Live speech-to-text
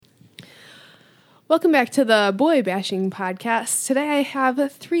Welcome back to the Boy Bashing Podcast. Today I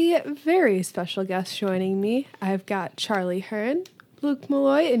have three very special guests joining me. I've got Charlie Hearn, Luke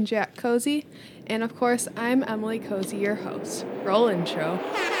Malloy, and Jack Cozzi. And of course, I'm Emily Cozzi, your host. Roll intro.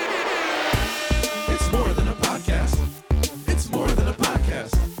 It's more than a podcast. It's more than a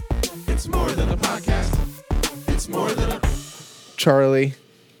podcast. It's more than a podcast. It's more than a... Charlie,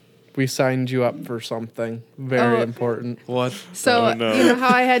 we signed you up for something very important. What? So, You know how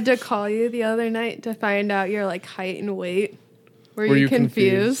I had to call you the other night to find out your height and weight? Were you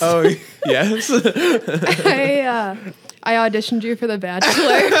confused? Oh, yes. I auditioned you for The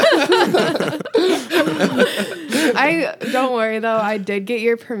Bachelor. Don't worry though, I did get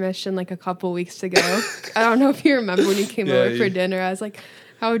your permission a couple weeks ago. I don't know if you remember when you came over for dinner. I was like,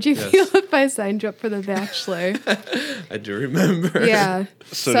 how would you feel if I signed you up for The Bachelor? I do remember. Yeah.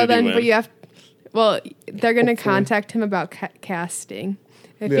 So then, but you have, they're going to contact him about casting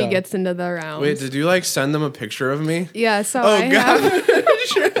if he gets into the rounds. Wait, did you send them a picture of me? Yeah, so Oh, I God.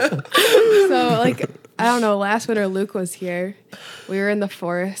 have. So I don't know, last winter Luke was here. We were in the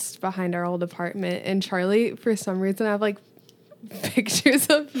forest behind our old apartment, and Charlie, for some reason, I have pictures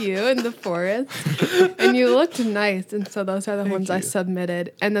of you in the forest, and you looked nice, and so those are the ones I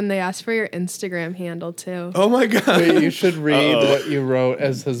submitted. And then they asked for your Instagram handle too. Oh my God. Wait, you should read what you wrote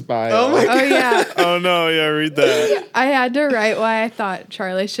as his bio. Oh my God. Oh yeah. Oh no, yeah, read that. I had to write why I thought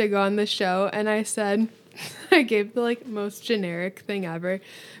Charlie should go on the show, and I said, I gave the most generic thing ever,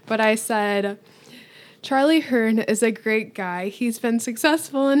 but I said, Charlie Hearn is a great guy. He's been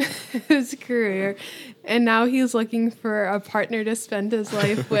successful in his career, and now he's looking for a partner to spend his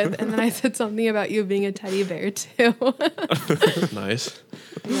life with. And then I said something about you being a teddy bear too. Nice.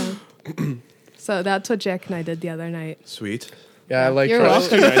 Yeah. So that's what Jack and I did the other night. Sweet. Yeah, I like You're Charlie.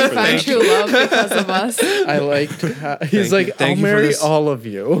 welcome to find true love because of us. I liked how he's Thank you. I'll Thank you for marry this. all of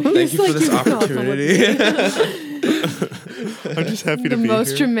you. Thank you for this you're welcome opportunity. I'm just happy The to be most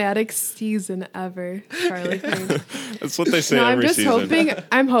here. dramatic season ever, Charlie Hearn. That's what they say No, every I'm just season.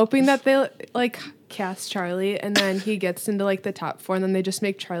 I'm hoping that they cast Charlie, and then he gets into the top 4, and then they just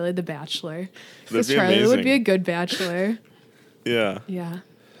make Charlie the Bachelor. Because be Charlie would amazing. be a good Bachelor. Yeah. Yeah.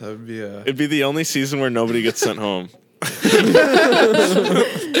 That would be a... It'd be the only season where nobody gets sent home.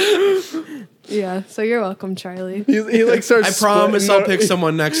 Yeah. So you're welcome, Charlie. He starts. I promise splitting I'll pick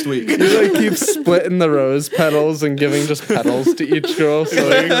someone next week. He keeps splitting the rose petals and giving just petals to each girl. So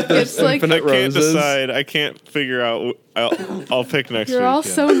there's It's I infinite can't roses. decide. I can't figure out. I'll pick next You're week. all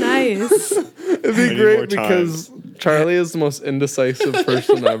so nice. It'd I be need great more time. because Charlie is the most indecisive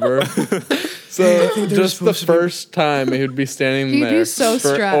person ever. So just the first time he would be standing He'd there be so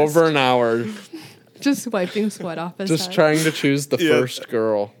for stressed. over an hour, Just wiping sweat off his just head. trying to choose the Yeah. first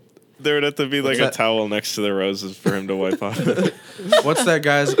girl. There would have to be a that? towel next to the roses for him to wipe off. What's the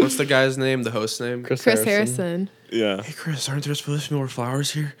guy's name? The host's name? Chris Harrison. Yeah. Hey Chris, aren't there supposed to be more flowers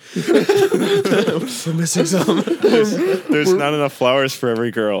here? We're missing some. There's not enough flowers for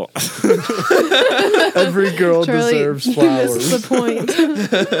every girl. Every girl Charlie, deserves you flowers. missed the point.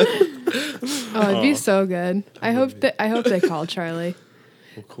 Oh, it'd be so good. I hope they call Charlie.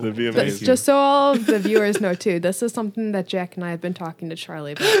 That'd be But amazing. just so all of the viewers know too, this is something that Jack and I have been talking to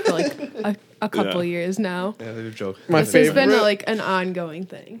Charlie about for a couple years now. Yeah, they're joking. My This has been favorite, an ongoing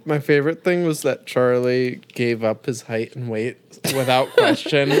thing. my favorite thing was that Charlie gave up his height and weight without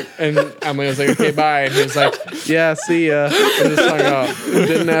question, and Emily was like, "Okay, bye," and he was like, "Yeah, see ya," and just hung up. And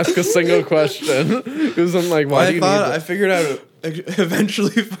didn't ask a single question. It was like, "Why do you need I that?" figured out eventually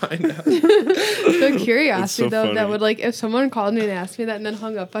find out. The curiosity so though, that funny. would if someone called me and asked me that and then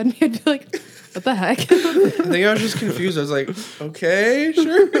hung up on me, I'd be like, what the heck? I think I was just confused. I was like, okay,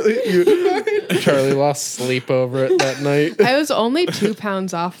 sure. Charlie lost sleep over it that night. I was only 2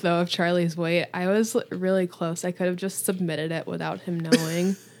 pounds off though of Charlie's weight. I was really close. I could have just submitted it without him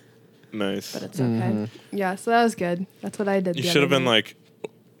knowing, Nice. but it's okay. Yeah, so that was good. That's what I did. You the should have other been night.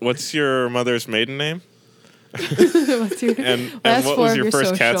 what's your mother's maiden name? What's your And last what four was of your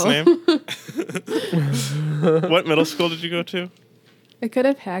first cat's social? name? What middle school did you go to? I could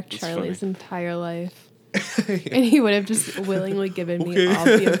have hacked That's Charlie's entire life. And he would have just willingly given me all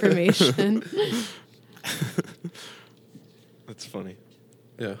the information. That's funny.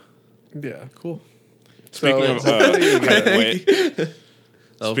 Yeah. Yeah, cool. Speaking So- of height and weight,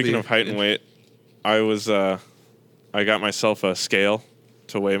 That'll speaking be- of height and weight, I got myself a scale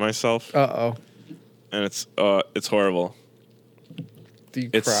to weigh myself, Uh-oh. and it's horrible. Do you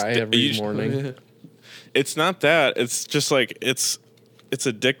It's- cry every you- morning? It's not that. It's just it's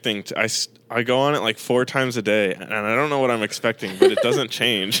addicting. I go on it like 4 times a day, and I don't know what I'm expecting, but it doesn't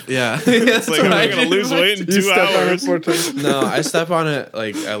change. Yeah. It's like, am I going to lose weight in 2 step on it hours? 4 times. No, I step on it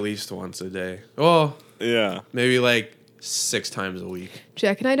like at least once a day. Well, Yeah. maybe like 6 times a week.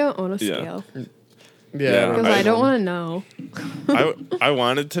 Jack and I don't own a Yeah. scale Yeah. because I don't want to know. I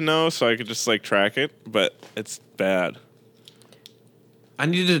wanted to know so I could just like track it, but it's bad. I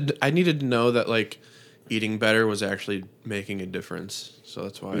needed to know that like eating better was actually making a difference. So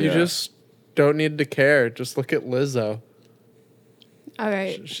that's why. You Yeah. just don't need to care. Just look at Lizzo. All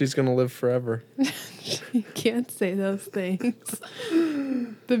right, She's gonna live forever. you can't say those things.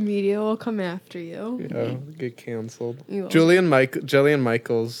 The media will come after you. Yeah, get canceled. You will. Jillian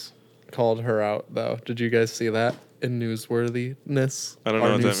Michaels called her out though. Did you guys see that in Newsworthiness? I don't know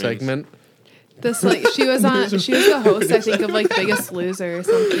Our what new that means. segment. This like she was the host, I think, of like Biggest Loser or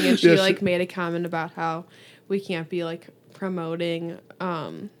something, and she Yeah, she- like made a comment about how we can't be like promoting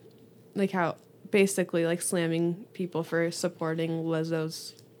like how basically like slamming people for supporting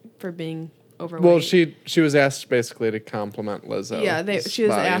Lizzo's for being overweight. Well, she was asked basically to compliment Lizzo. yeah, she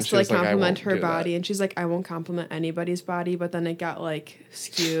was asked to like "I compliment won't her do that." body, and she's like, I won't compliment anybody's body, but then it got like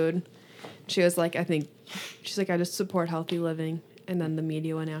skewed. She was like, she's like, I just support healthy living, and then the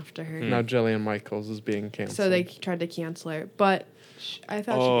media went after her. Now Jillian Michaels is being canceled. So they tried to cancel her, but I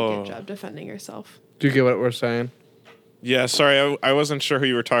thought she did a Oh. good job defending herself. Do you get what we're saying? Yeah, sorry, I wasn't sure who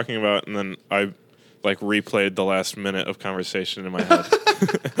you were talking about, and then I like replayed the last minute of conversation in my head.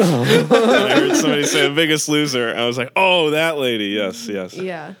 And I heard somebody say "The Biggest Loser," and I was like, "Oh, that lady, yes."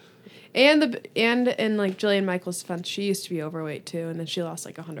 Yeah, and in like Jillian Michaels' defense, she used to be overweight too, and then she lost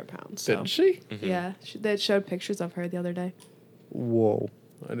like 100 pounds. So. Did she? Yeah, they showed pictures of her the other day. Whoa,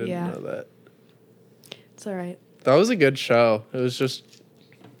 I didn't Yeah. know that. It's all right. That was a good show. It was just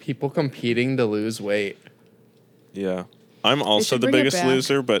people competing to lose weight. Yeah. I'm also should the bring it biggest back.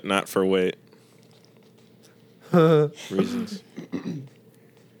 loser, but not for weight reasons.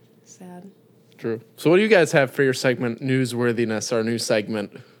 Sad. True. So what do you guys have for your segment, Newsworthiness, our new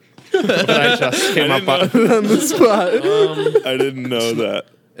segment that I just came up on the spot? I didn't know that.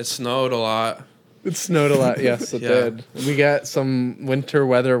 It snowed a lot. It snowed a lot. Yes, it Yeah. did. We got some winter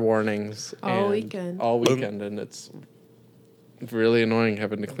weather warnings. All and- weekend. All weekend, and it's really annoying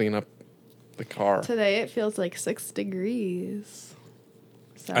having to clean up the car. Today it feels like 6 degrees.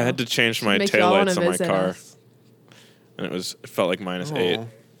 So, I had to change should my make y'all wanna taillights on my visit car, us. and it felt like -8.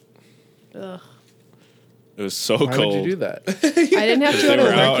 Oh. Ugh. It was so Why cold. would you do that? I didn't have to go They to were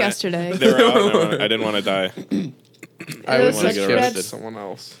work out. yesterday. They were out. And I didn't want to die. I It would was just such give bad- it to someone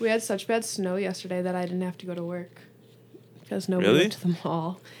else. We had such bad snow yesterday that I didn't have to go to work because nobody Really? went to the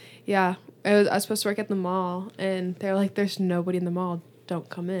mall. Yeah, I was supposed to work at the mall, and they're like, "There's nobody in the mall. Don't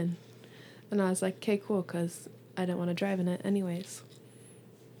come in." And I was like, "Okay, cool," because I didn't want to drive in it anyways.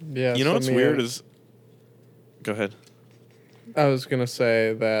 Yeah. You know so what's me weird and- is. Go ahead. I was gonna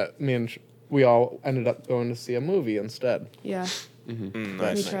say that we all ended up going to see a movie instead. Yeah, Mm, me,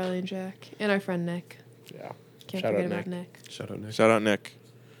 nice. Charlie, and Jack, and our friend Nick. Yeah. Can't Shout forget out about Nick. Shout out, Nick. Shout out Nick.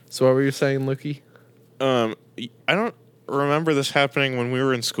 So what were you saying, Lukey? I don't remember this happening when we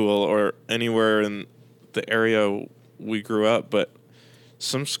were in school or anywhere in the area we grew up, but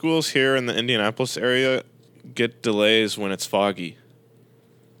some schools here in the Indianapolis area get delays when it's foggy.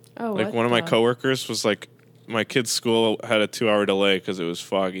 Oh, Like what one of my the- coworkers was like, my kid's school had a 2-hour delay because it was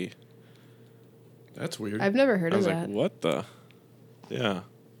foggy. That's weird. I've never heard I of was that. like, what the? Yeah.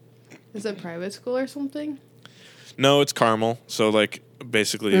 Is it private school or something? No, it's Carmel. So like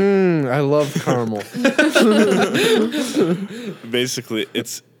basically, I love caramel. basically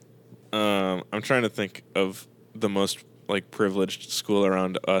it's. I'm trying to think of the most like privileged school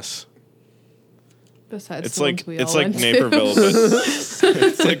around us. Besides, It's the like ones we it's all like went to. Naperville, but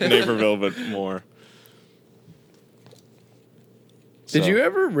it's like Naperville, but more. Did So, you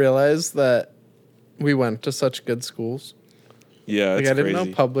ever realize that we went to such good schools? Yeah, Like it's I didn't crazy.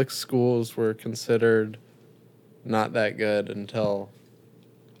 know public schools were considered not that good until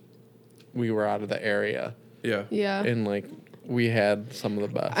we were out of the area, yeah. Yeah. and like we had some of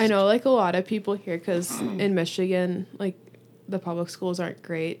the best. I know, like, a lot of people here, because in Michigan, like, the public schools aren't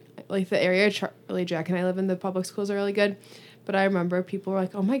great. Like, the area Charlie, Jack, and I live in, the public schools are really good. But I remember people were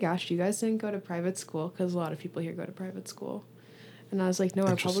like, oh my gosh, you guys didn't go to private school? Because a lot of people here go to private school. And I was like, no,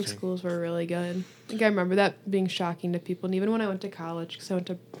 our public Interesting. schools were really good. Like, I remember that being shocking to people. And even when I went to college, because I went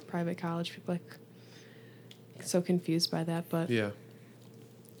to private college, people like so confused by that. But Yeah.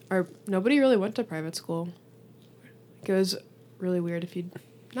 nobody really went to private school. Like, it was really weird if you,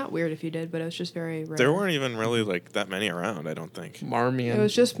 not weird if you did, but it was just very rare. There weren't even really like that many around. I don't think. Marmion. It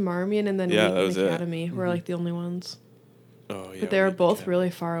was just Marmion and then Yeah, Wheaton that was it. Academy were like the only ones. Oh yeah. But they were Wheaton both Academy. really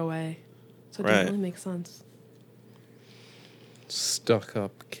far away. So it Right. doesn't really make sense. Stuck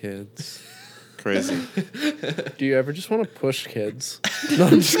up kids. Crazy. Do you ever just want to push kids? No,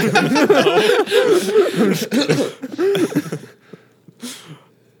 I'm just kidding.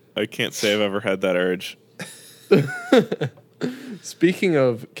 I can't say I've ever had that urge. Speaking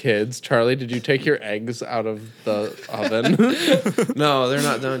of kids, Charlie, did you take your eggs out of the oven? No, they're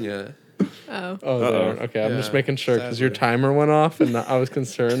not done yet. Oh. Oh, they aren't. Okay, I'm just Yeah, making sure because your sadly. timer went off, and I was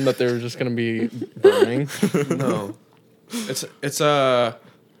concerned that they were just gonna be burning. No, it's an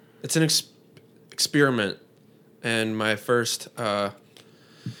experiment, and my first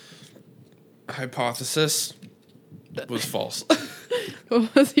hypothesis was false.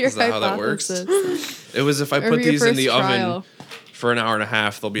 What was your Is that how that works? hypothesis? It was if I Or put your these in the first oven trial? for an hour and a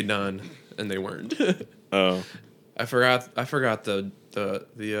half, they'll be done, and they weren't. Oh, I forgot the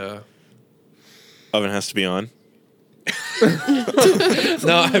oven has to be on. no,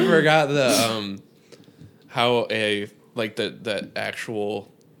 I forgot the how the actual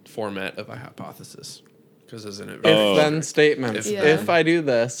format of a hypothesis, because isn't it very Oh. If then statements. Yeah. If I do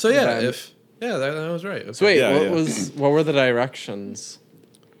this, so yeah then- that was right. Okay. So wait, Yeah, yeah. what were the directions?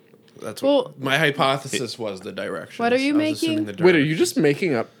 That's Well- what my hypothesis was. The direction. What are you making? Wait, are you just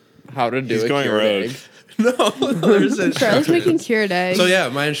making up how to do He's a going cured rogue. egg? no? There's Charlie's instructions. making cured eggs. So yeah,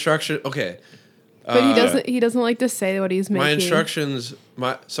 my instruction. Okay, But he doesn't like to say what he's making. my instructions.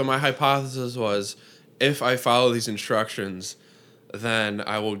 My hypothesis was, if I follow these instructions, then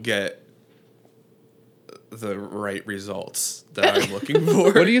I will get the right results that I'm looking for.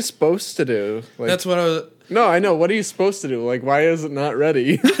 What are you supposed to do? Like, That's what I was. no, I know. What are you supposed to do? Like, why is it not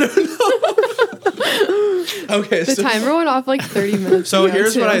ready? Okay, The timer went off like 30 minutes So ago,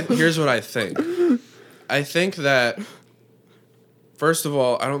 here's too. what I think. I think that first of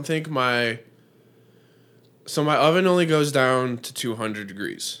all, I don't think my oven only goes down to 200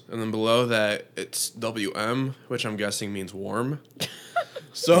 degrees, and then below that it's WM, which I'm guessing means warm.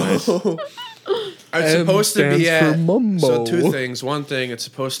 So I'm M supposed to be stands for at mumbo. so two things. One thing, it's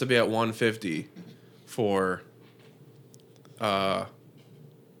supposed to be at 150 for and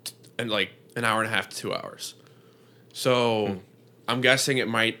like an hour and a half to 2 hours. So I'm guessing it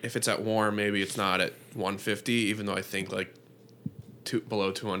might, if it's at warm, maybe it's not at 150, even though I think like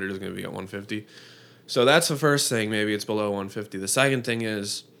below 200 is going to be at 150. So that's the first thing. Maybe it's below 150. The second thing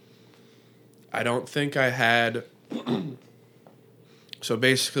is, I don't think I had. So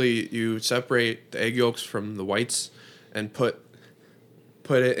basically, you separate the egg yolks from the whites and put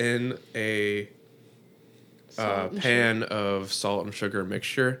it in a pan of salt and sugar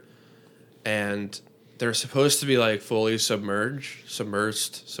mixture, and they're supposed to be like fully submerged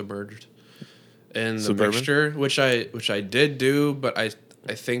in the Suburban? mixture, which I did do, but I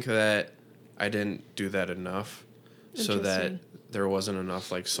think that I didn't do that enough, so that Interesting. there wasn't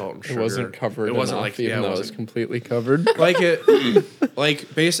enough like salt and It sugar. wasn't covered. It wasn't enough, like even yeah, though it it was wasn't completely covered. like it like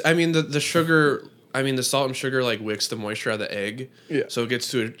I mean the sugar, I mean the salt and sugar like wicks the moisture out of the egg. Yeah. So it gets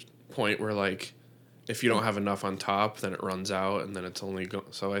to a point where like if you don't have enough on top, then it runs out, and then it's only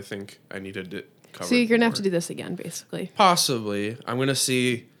so I think I needed it covered. So you're gonna have more. to do this again, basically. Possibly. I'm gonna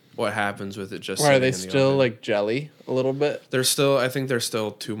see what happens with it. Just Why are they sitting in the still oven. like jelly a little bit? There's still. I think there's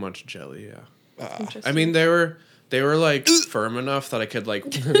still too much jelly. Yeah. Interesting. I mean they were like firm enough that I could like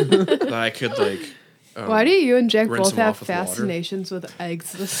Why do you and Jack rinse both them have off with water. fascinations with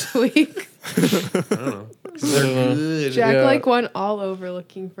eggs this week? I don't know. They're good. Jack Yeah. like went all over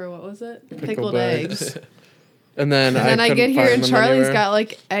looking for what was it? Pickled eggs. And then And then I get couldn't here find and them Charlie's anywhere. got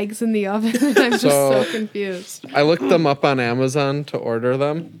like eggs in the oven, and I'm just So- so confused. I looked them up on Amazon to order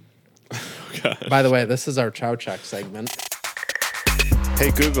them. God. By the way, this is our Chow Check segment.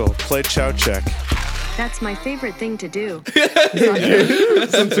 Hey Google, play Chow Check. That's my favorite thing to do.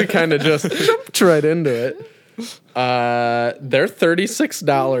 Since we kind of just jumped right into it. They're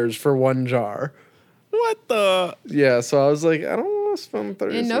 $36 for one jar. What the? Yeah, so I was like, I don't want to spend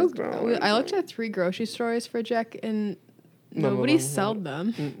And $36. I looked at 3 grocery stores for Jack, and None of nobody them sold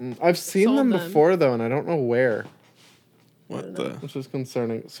them. I've seen sold them them. before though, and I don't know where, What the? which is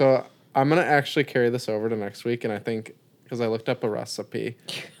concerning. So I'm gonna actually carry this over to next week, and I think because I looked up a recipe,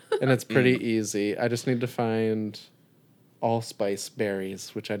 and it's pretty easy. I just need to find allspice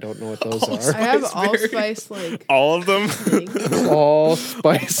berries, which I don't know what those I are. have allspice like All of them? thing.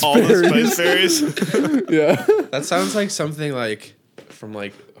 Allspice All the berries. spice berries? Yeah, That sounds like something like from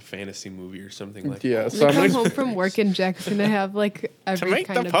like a fantasy movie or something like yeah. that. So I'm come gonna. home from work and Jack's gonna have like every make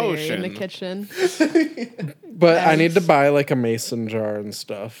kind the of berry in the potion. kitchen. But I need to Eggs. buy like a mason jar and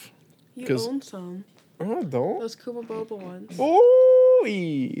stuff. You 'Cause- own some. Oh, I don't. Those Kuba Boba ones. Oh,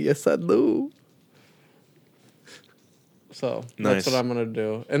 yes, I do. So Nice. that's what I'm gonna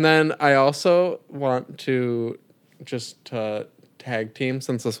do. And then I also want to just tag team,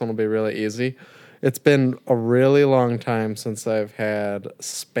 since this one will be really easy. It's been a really long time since I've had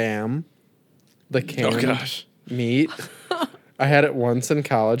Spam, the canned gosh. meat. I had it once in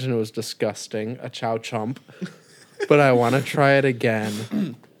college and it was disgusting, a chow chump. But I want to try it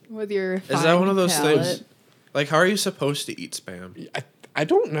again. With your Is that one of those palate. things? Like, how are you supposed to eat Spam? I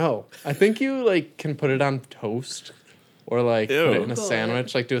don't know. I think you like can put it on toast or like put it Ew. in a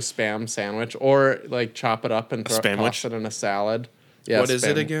sandwich, like do a Spam sandwich, or like chop it up and toss Spamwich? it in a salad. Yeah, What is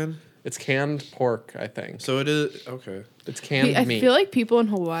it Spam. again? It's canned pork, I think. So it is okay. It's canned I meat. feel like people in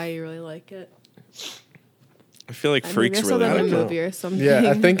Hawaii really like it. I feel like I freaks maybe I saw really that in like a it. movie or something. Yeah,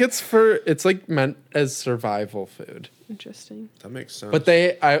 I think it's like meant as survival food. Interesting. That makes sense. But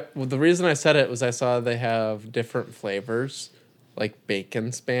the reason I said it was I saw they have different flavors, like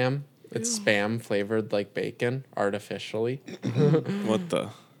bacon Spam. It's Spam flavored like bacon artificially. What the?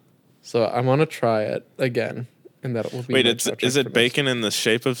 So I want to try it again, and that will be. Wait, my is project it for this. bacon in the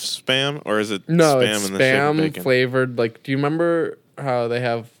shape of Spam, or is it No, Spam it's in the shape of Spam bacon? flavored. Like, do you remember how they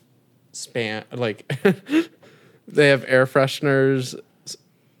have Spam? Like, they have air fresheners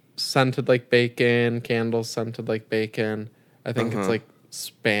scented like bacon, candles scented like bacon. I think it's like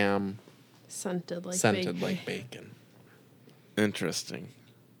Spam Scented like scented bacon. like bacon. Interesting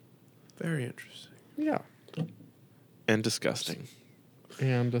very interesting. Yeah. and disgusting.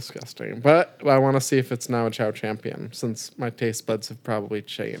 And disgusting. But I want to see if it's now a Chow Champion, since my taste buds have probably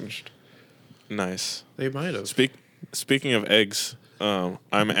changed. Nice. They might have. Speaking of eggs, I'm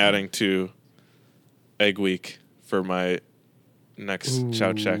adding to Egg Week for my next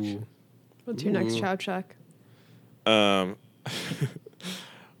chow check. What's your next chow check? Well,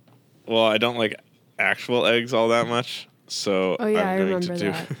 I don't like actual eggs all that much, so Oh, yeah, I I'm going to remember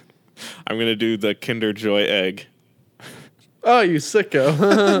do. that. I'm going to do the Kinder Joy egg Oh, you sicko.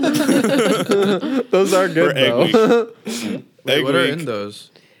 Those are for good, Egg though. Week. Wait, Egg what are Week. in those?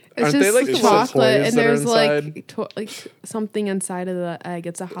 It's Aren't just they, like, the chocolate, toys and that are there's inside? like something inside of the egg.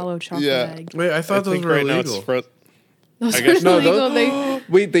 It's a hollow chocolate Yeah. egg. Wait, I thought those think were right now illegal. it's Those I guess- are No, illegal. those-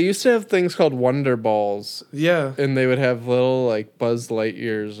 Wait, they used to have things called Wonder Balls, Yeah. and they would have little, like, Buzz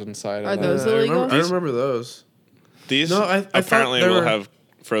Lightyears inside Are of those them. illegal? I remember those. These No, I thought apparently they will were- have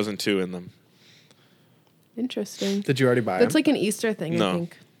Frozen 2 in them. Interesting. Did you already buy That's them? like an Easter thing, No. I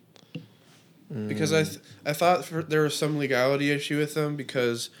think. Because I thought there was some legality issue with them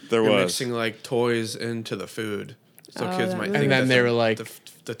because There you're was. mixing like toys into the food, so Oh, kids that might. was think And then that they were like,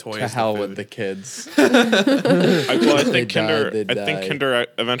 the toy to is hell the with food. the kids. I They think Kinder. died, they I think died. Kinder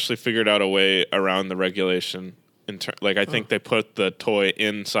eventually figured out a way around the regulation. I think they put the toy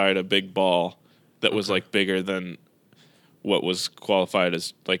inside a big ball that was like bigger than what was qualified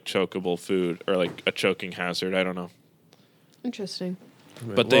as like chokeable food or like a choking hazard. I don't know. Interesting.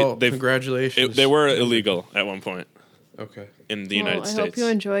 But Well, they've congratulations. they were illegal at one point Okay. in the Well, United I States. hope you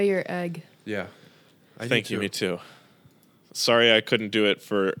enjoy your egg. Yeah. I do Thank you. too. Me too. Sorry, I couldn't do it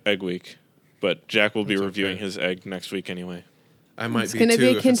for Egg Week, but Jack will be That's reviewing okay. his egg next week anyway. I might It's be going to too. be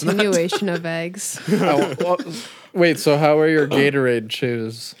a if it's not. continuation of eggs. Oh, well, wait, so how are your Gatorade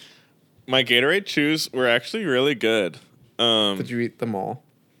chews? My Gatorade chews were actually really good. Did you eat them all?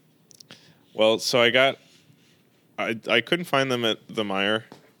 Well, so I couldn't find them at the Meijer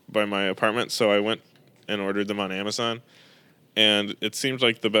by my apartment, so I went and ordered them on Amazon. And it seemed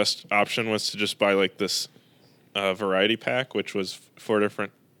like the best option was to just buy like this variety pack, which was 4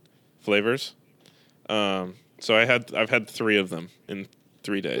 different flavors. So I've had 3 of them in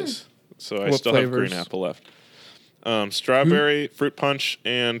 3 days. So I What still have flavors? green apple left. Strawberry, fruit punch,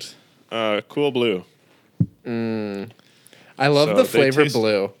 and cool blue. I love So the they flavor taste-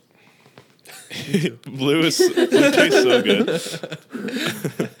 blue. Blue tastes so good.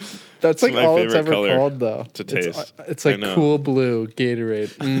 That's like my all it's favorite ever color called, though. to It's- taste. It's I like know. cool blue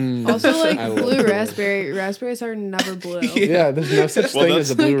Gatorade. Also, like I love blue blue. raspberry. Raspberries are never blue. Yeah, there's no such Well, thing as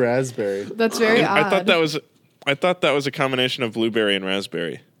a that's- blue raspberry. That's very odd. I thought that was a combination of blueberry and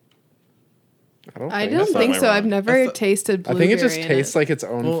raspberry. I think don't so. think Am I so. wrong? I've never tasted I blueberry. think it just in tastes like its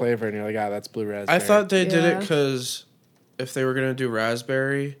own Well, flavor, and you're like, that's blue raspberry. I thought they did Yeah. it because if they were gonna do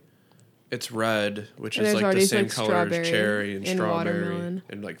raspberry, it's red, which And is there's like the already, same like, color as strawberry cherry and and strawberry watermelon.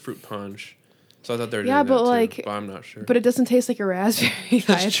 and like fruit punch. So I thought they were doing Yeah, that but, too, like- but I'm not sure. But it doesn't taste like a raspberry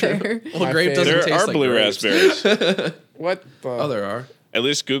either. Well, My grape doesn't favorite- There taste are like blue grapes. raspberries. What the? Oh, there are. At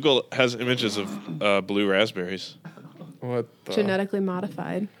least Google has images of blue raspberries. What the? Genetically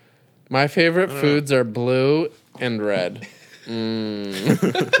modified. My favorite foods are blue and red. Ew.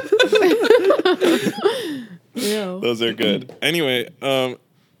 Those are good. Anyway,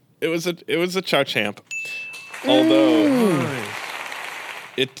 it was a chow champ. Although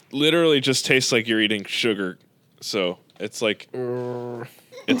it literally just tastes like you're eating sugar. So it's like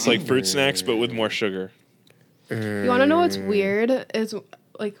fruit snacks, but with more sugar. You want to know what's weird? Is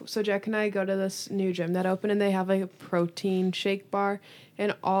like, so Jack and I go to this new gym that opened, and they have like a protein shake bar,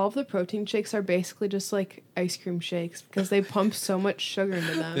 and all of the protein shakes are basically just like ice cream shakes because they pump so much sugar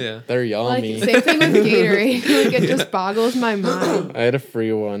into them. Yeah. They're Like, yummy. same thing with Gatorade. Like, it just boggles my mind. I had a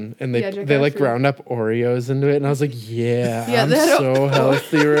free one, and Yeah, Jack they had like free. ground up Oreos into it, and I was like, Yeah, I'm that- so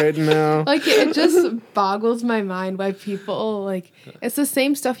healthy right now. Like, it just boggles my mind why people, like, it's the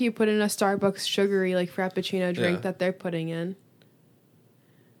same stuff you put in a Starbucks sugary, like, Frappuccino drink Yeah. that they're putting in.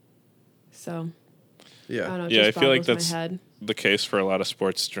 So, I Yeah. don't know. It Yeah, just I feel like boggles that's my head. the case for a lot of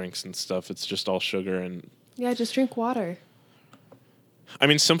sports drinks and stuff. It's just all sugar, and Yeah, just drink water. I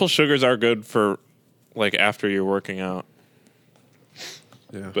mean, simple sugars are good for like after you're working out,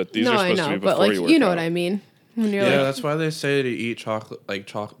 Yeah. but these No, are I supposed to know, be but, before like, you work you know out. what I mean. When you're Yeah, like, that's why they say to eat chocolate, like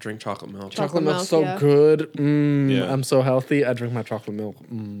drink chocolate milk. Chocolate Milk's milk, so yeah. good. Yeah. I'm so healthy. I drink my chocolate milk.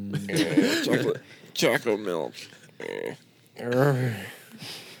 Chocolate milk.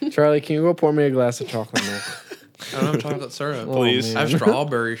 Charlie, can you go pour me a glass of chocolate milk? I don't have chocolate syrup. Oh, Please. I have man.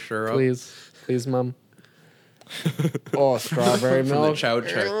 strawberry syrup. Please, Mom. Oh, strawberry From the milk. Chow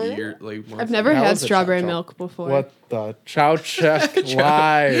Check year, like months I've never That had was a strawberry chow chow. milk before. What the chow check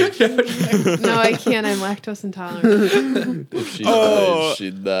live? No, I can't. I'm lactose intolerant. If she Oh, dies,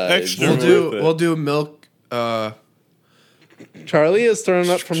 she dies. extra We'll do worth it. we'll do milk. Charlie is throwing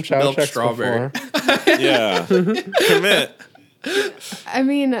up from chow Milk checks strawberry. before. Yeah, commit. I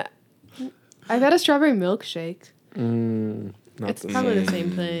mean, I've had a strawberry milkshake. Not It's the probably same. the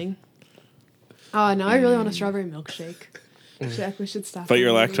same thing. Oh, now I really want a strawberry milkshake. Jack, we should stop. But you're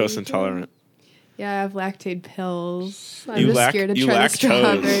eating lactose it. intolerant. Yeah, I have lactate pills. I'm You just lac- scared to you try the lactose.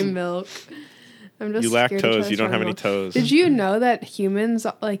 strawberry milk. I'm just You scared to try lactose. the You don't have strawberry any milk. toes. Did you know that humans,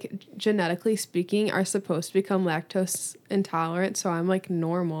 like, genetically speaking, are supposed to become lactose intolerant? So I'm like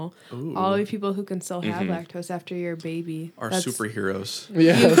normal. All of you people who can still have lactose after you're a baby Our that's- superheroes.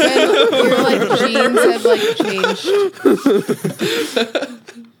 Yeah. Your like genes have like changed.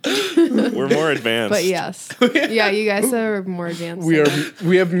 We're more advanced. But yes, yeah, you guys are more advanced. We than are. that.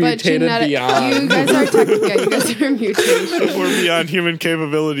 We have But mutated genetic, beyond. you guys are yeah, you guys are mutation. We're beyond human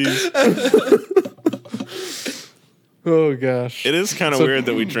capabilities. Oh gosh. It is kind of So- weird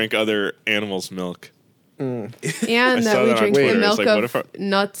that we drink other animals' milk. And saw that we that on drink Twitter. the It's milk like, what of if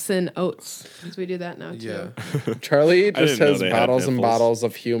nuts and oats. Because we do that now too. Yeah, Charlie just didn't know has they had bottles and nipples. bottles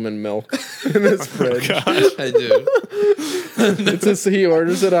of human milk in his fridge. I do. It's just he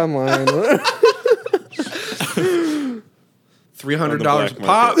orders it online. $300 black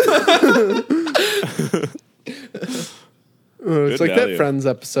pop. It's like value. that Friends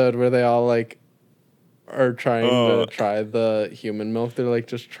episode where they all like are trying Oh. to try the human milk. They're like,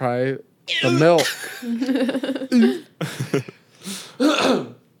 just try the milk.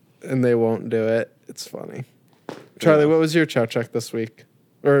 And they won't do it. It's funny. Charlie, what was your chow check this week?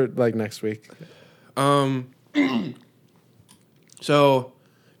 Or like next week? So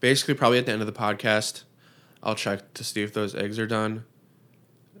basically, probably at the end of the podcast, I'll check to see if those eggs are done,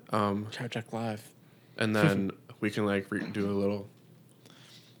 Chow check live. and then we can like do a little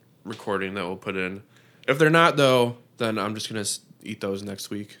recording that we'll put in. If they're not though, then I'm just gonna eat those next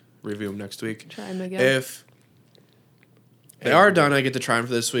week. Review them next week. Try them again. If they are done, I get to try them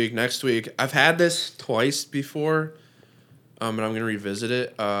for this week. Next week, I've had this twice before, and I'm gonna revisit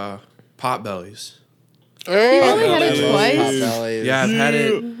it. Pot bellies. You only had it Potbellies. twice. Potbellies. Yeah, I've had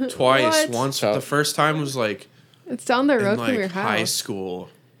it twice. What? Once So- the first time was like It's down the road in from your like high house. school.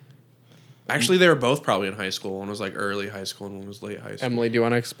 Actually, they were both probably in high school. One was like early high school, and one was late high school. Emily, do you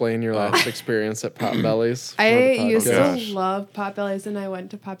want to explain your last experience at Potbellies? for I the used podcast? to love Potbellies, and I went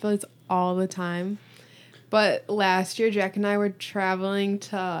to Potbellies all the time. But last year, Jack and I were traveling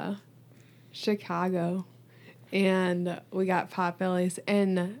to Chicago, and we got Potbellies,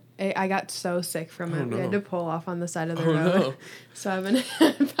 and I got so sick from it. no. We had to pull off on the side of the Oh, road. no. So I haven't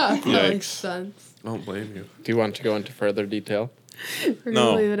had Potbellies Yikes. since. I don't blame you. Do you want to go into further detail? We're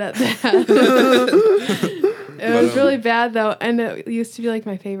No. gonna leave it at that. It was really bad though, and it used to be like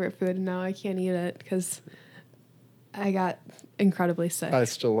my favorite food, and now I can't eat it because I got incredibly sick. I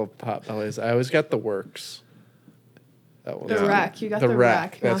still love Potbellies. I always got the works. That was The Yeah. rack. You got the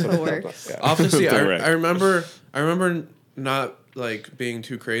rack, not That's the what it's works. called. I'll have to see. The wreck. I remember not like being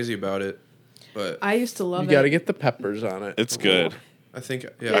too crazy about it, but I used to love You it. got to get the peppers on it. It's good. I think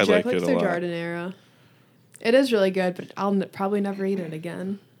Yeah, I Jack like likes it a their lot. jardinera. It is really good, but I'll probably never eat it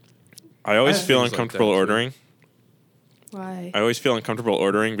again. I always have feel things like uncomfortable that, too. ordering. Why? I always feel uncomfortable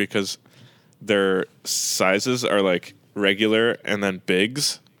ordering because their sizes are like regular and then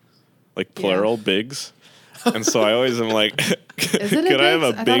bigs, like plural bigs. And so I always am like, Is it could I have a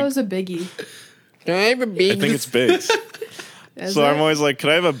I big? thought it was a biggie. Can I have a big? I think it's bigs. Is So it? I'm always like, could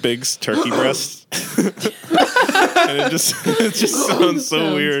I have a Big's turkey breast? And it just sounds so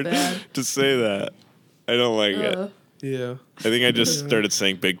Sounds weird bad. to say that. I don't like it. Yeah. I think I just started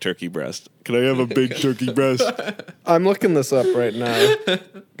saying big turkey breast. Can I have a big turkey breast? I'm looking this up right now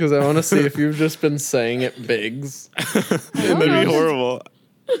because I want to see if you've just been saying it bigs. That'd be horrible.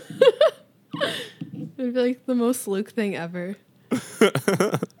 It'd be like the most Luke thing ever.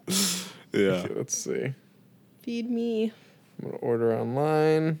 Yeah. Let's see. Feed me. I'm gonna order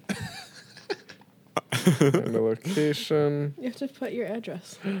online. Find a location. You have to put your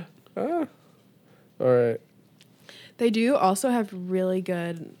address. All right. They do also have really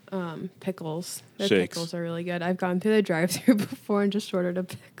good pickles. Their Shakes. pickles are really good. I've gone through the drive-thru before and just ordered a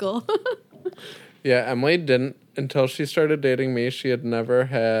pickle. Yeah, Emily didn't until she started dating me. She had never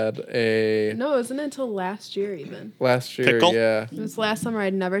had a No, it wasn't until last year even. last year. Pickle? Yeah, It was last summer.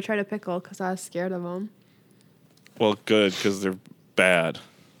 I'd never tried a pickle because I was scared of them. Well, good, because they're bad.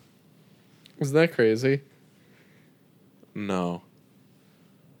 isn't that crazy? No.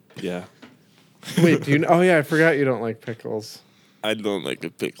 Yeah. Wait, do you? Oh yeah, I forgot you don't like pickles. I don't like the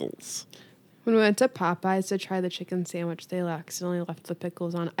pickles. When we went to Popeyes to try the chicken sandwich, they accidentally left the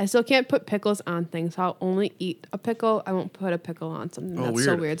pickles on. I still can't put pickles on things. I'll only eat a pickle. I won't put a pickle on something. Oh, That so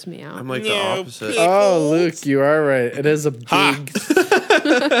weird. weirds me out. I'm like the No, opposite. Oh, Luke, you are right. It is a big. Ha!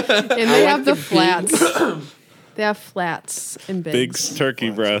 And they have the the flats. They have flats and bigs. Big's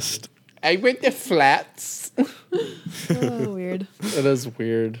turkey breast. I went to flats. Oh, weird. It is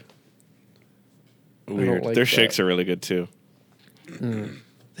weird. Weird. like Their that. shakes are really good too.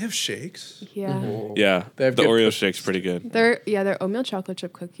 They have shakes. Yeah. Yeah. They have The good Oreo cookies. shake's pretty good. Their oatmeal chocolate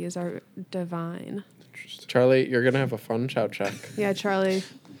chip cookies are divine. Charlie, you're gonna have a fun chow check. Yeah, Charlie.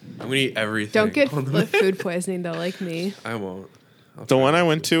 I'm gonna eat everything. Don't get food poisoning though, like me. I won't. I'll The try. one I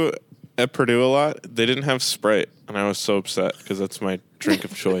went to at Purdue a lot, they didn't have Sprite, and I was so upset because that's my drink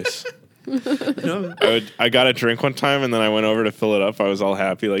of choice. No. I got a drink one time, and then I went over to fill it up. I was all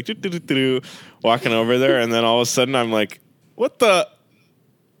happy, like do walking over there, and then all of a sudden I'm like, "What the?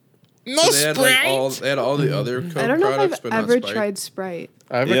 No So they had Sprite!" they had all the other Coke I don't know products, if I've but not ever Sprite. tried Sprite.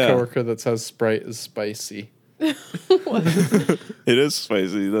 I have Yeah. a coworker that says Sprite is spicy. It is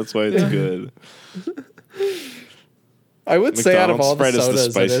spicy. That's why it's good. I would say out of McDonald's all the Sprite is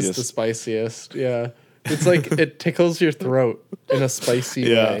the sodas, it is the spiciest. spiciest. Yeah, it's like it tickles your throat in a spicy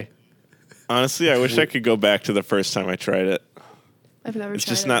Yeah. way. Honestly, I wish I could go back to the first time I tried it. I've never It's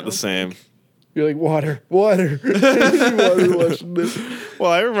tried just it, not no. the same. You're like water. Water washing this.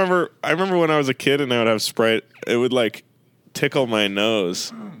 Well, I remember when I was a kid and I would have Sprite, it would like tickle my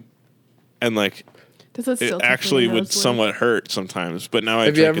nose, and like Does it still it tickle actually your would nose, Luke? somewhat hurt sometimes. But now I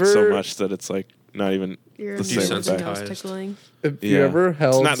Have you drink it so ever- much that it's like not even Your the nose same and effect. nose Desensitized. tickling. If you Yeah. ever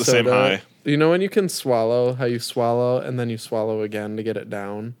held not the same soda, high. you know when you can swallow, how you swallow and then you swallow again to get it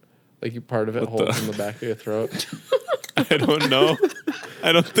down? Like you part of it What the- holds in the back of your throat. I don't know.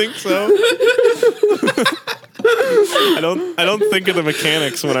 I don't think so. I don't think of the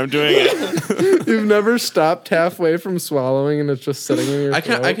mechanics when I'm doing it. You've never stopped halfway from swallowing and it's just sitting in your throat?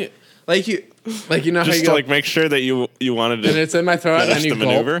 I can like you. Like you know how Just you to go, like make sure that you wanted to and it's in my throat and then finish you the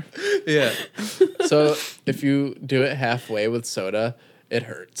gulp. maneuver. Yeah. So if you do it halfway with soda, it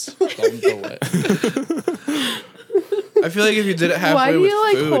hurts. Don't do it. I feel like if you did it Why halfway do with you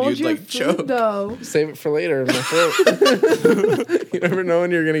like food, hold you'd your like food choke. though? Save it for later in my throat. You never know when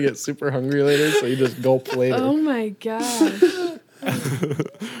you're gonna get super hungry later, so you just gulp later. Oh my gosh.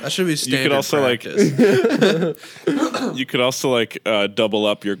 That should be standard could also, like- practice. You could also like double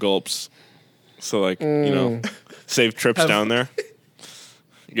up your gulps, so like you know, save trips down there.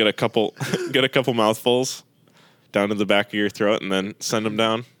 Get a couple mouthfuls down to the back of your throat, and then send them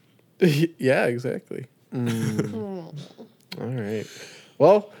down. Yeah, exactly. All right.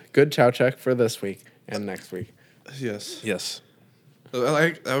 Well, good chow check for this week and next week. Yes. Yes. I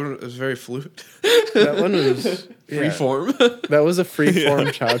like that one. It was very flute. That one was Free form. That was a free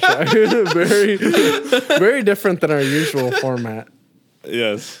form chow check. Very, very different than our usual format.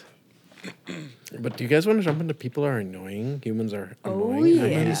 Yes. But do you guys want to jump into people are annoying? Humans are Oh, annoying.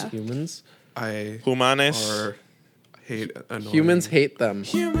 yeah. Humans. I Humanes. or hate annoying. Humans hate them.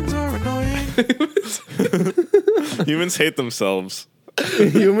 Humans are annoying. Humans hate themselves.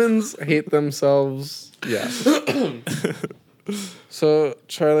 Humans hate themselves. Yeah. So,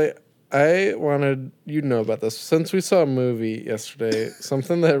 Charlie, I wanted you to know about this. Since we saw a movie yesterday,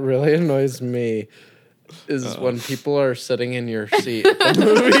 something that really annoys me is when people are sitting in your seat at the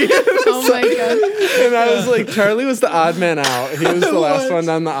movie. Oh my god. And I was like, Charlie was the odd man out. He was the last one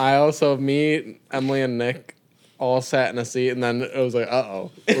down the aisle. So me, Emily, and Nick all sat in a seat. And then it was like,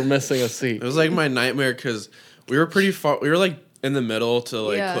 uh-oh, we're missing a seat. It was like my nightmare because we were pretty far. We were like in the middle to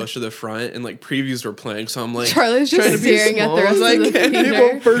like Yeah. close to the front, and like previews were playing. So I'm like, Charlie's trying just to be staring at small the rest as I of the can. Well,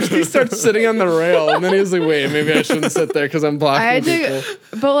 theater. first he starts sitting on the rail, and then he was like, wait, maybe I shouldn't sit there because I'm blocking I had people.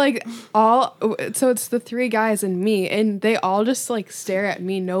 to, but like so it's the three guys and me, and they all just like stare at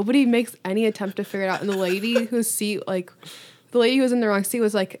me. Nobody makes any attempt to figure it out. And the lady whose seat, like, the lady who was in the wrong seat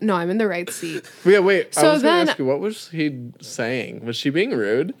was like, no, I'm in the right seat. Yeah, wait. So I was going then- to ask you, what was he saying? Was she being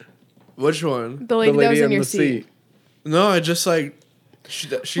rude? which one? The lady, that was in your seat. No, I just like she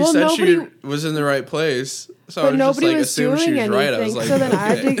Well, said nobody- she was in the right place. So I But was nobody just like was assumed doing she was anything. right. I was like, so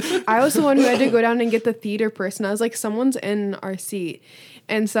then okay. I was the one who had to go down and get the theater person. I was like, someone's in our seat.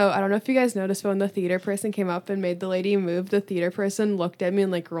 And so I don't know if you guys noticed, but when the theater person came up and made the lady move, the theater person looked at me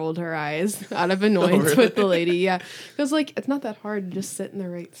and like rolled her eyes out of annoyance really? with the lady. Yeah. Because like, it's not that hard to just sit in the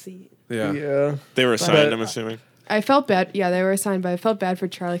right seat. Yeah. They were assigned, But- I'm assuming. I felt bad. Yeah, they were assigned, but I felt bad for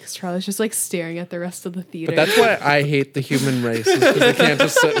Charlie because Charlie's just like staring at the rest of the theater. But that's why I hate the human race, is because they can't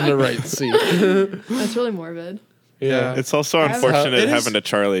just sit in the right seat. That's really morbid. Yeah. It's also It unfortunate is- having to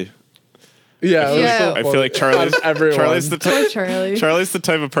Charlie. Yeah. it was Yeah. so I funny. feel like Charlie's Everyone. Charlie's the Poor type Charlie. Charlie's the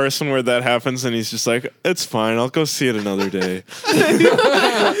type of person where that happens and he's just like, it's fine, I'll go see it another day.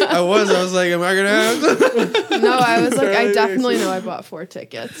 I was like, am I gonna have? No, I was like, I Charlie definitely makes know I bought 4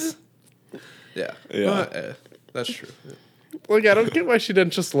 tickets. Yeah. Yeah. Well, that's true. Like, I don't get why she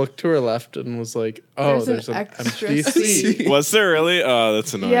didn't just look to her left and was like, oh, there's an extra empty seat. seat. Was there really? Oh,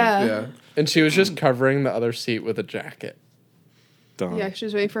 that's annoying. Yeah. Yeah. And she was just covering the other seat with a jacket. Dumb. Yeah, she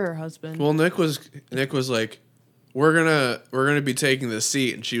was waiting for her husband. Well, Nick was like, we're gonna be taking this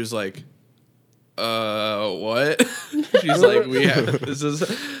seat, and she was like, what? She's like, we have this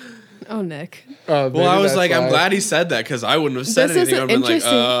is. Oh, Nick. Well, I was like, I'm glad he said that because I wouldn't have said This anything. I'd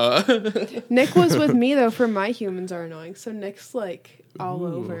isn't been like, Nick was with me though for My Humans Are Annoying, so Nick's like all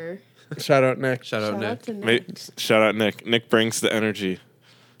over. Shout out, Nick. Shout out Shout Nick. out to Nick. Mate, shout out Nick. Nick brings the energy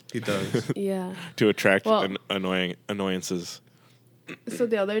He does. Yeah. to attract Well- annoyances. So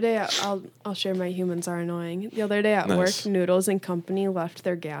the other day, I'll share My Humans Are Annoying. The other day at Nice. work, Noodles and Company left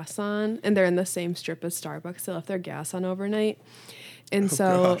their gas on, and they're in the same strip as Starbucks. They left their gas on overnight, and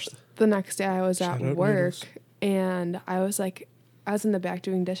so gosh. the next day I was at Shout out work, Noodles. and I was in the back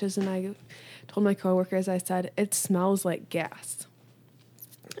doing dishes, and I told my coworkers, I said, it smells like gas.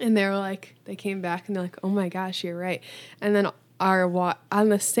 And they were like, they came back and they're like, oh my gosh, you're right. And then on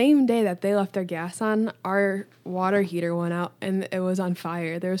the same day that they left their gas on, our water heater went out and it was on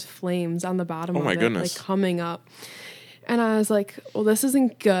fire. There was flames on the bottom of my it, goodness. like coming up. And I was like, well, this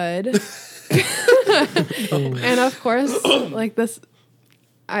isn't good. And of course, like this,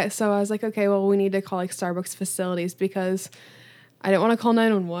 so I was like, okay, well, we need to call like Starbucks facilities because I didn't want to call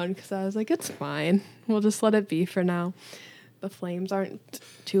 911 because I was like, it's fine. We'll just let it be for now. The flames aren't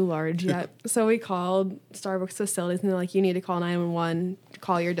too large yet. So we called Starbucks facilities and they're like, you need to call 911,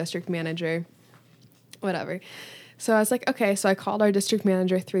 call your district manager, whatever. So I was like, okay. So I called our district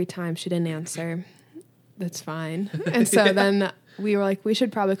manager 3 times. She didn't answer. That's fine. And so then we were like, we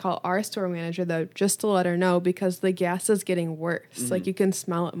should probably call our store manager though, just to let her know because the gas is getting worse. Like you can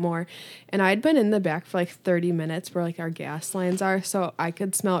smell it more. And I'd been in the back for like 30 minutes where like our gas lines are. So I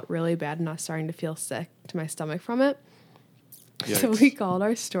could smell it really bad and I was starting to feel sick to my stomach from it. So we called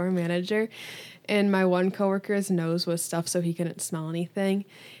our store manager, and my one coworker's nose was stuffed, so he couldn't smell anything.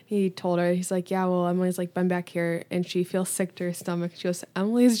 He told her, he's like, yeah, well, Emily's like been back here, and she feels sick to her stomach. She goes,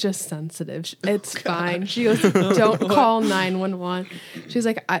 Emily's just sensitive. It's fine. She goes, don't call 911. She's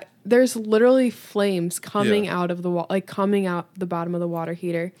like, there's literally flames coming out of the coming out the bottom of the water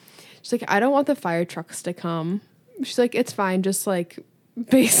heater. She's like, I don't want the fire trucks to come. She's like, it's fine. Just like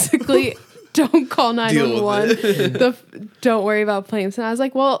basically. Don't call 911. Don't worry about flames. And I was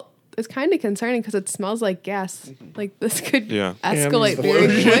like, well, it's kind of concerning because it smells like gas. Like this could escalate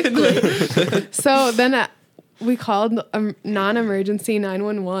very quickly. So then we called non-emergency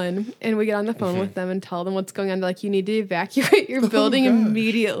 911 and we get on the phone with them and tell them what's going on. They're like, you need to evacuate your building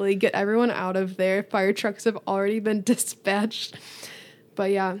immediately. Get everyone out of there. Fire trucks have already been dispatched.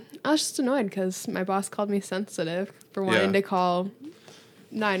 But yeah, I was just annoyed because my boss called me sensitive for wanting to call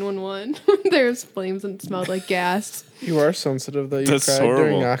 911. There's flames and it smelled like gas. You are sensitive that you That's cried horrible.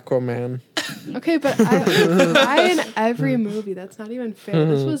 during Aquaman. Okay, but I in every movie. That's not even fair.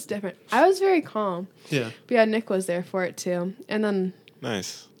 This was different. I was very calm. Yeah. But yeah, Nick was there for it too. And then,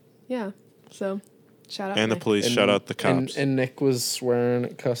 Nice. yeah. So Shout out. And the Nick. police shout out the cops. And Nick was swearing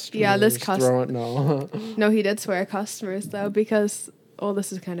at customers. Yeah, this No. No, he did swear at customers though because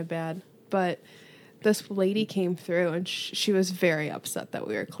this is kind of bad. But this lady came through and she was very upset that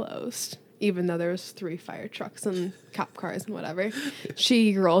we were closed, even though there was 3 fire trucks and cop cars and whatever.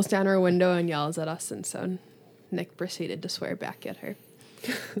 She rolls down her window and yells at us, and so Nick proceeded to swear back at her.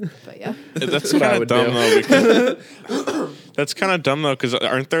 But yeah, That's what I kind of would dumb do. though. Because that's kind of dumb though. Because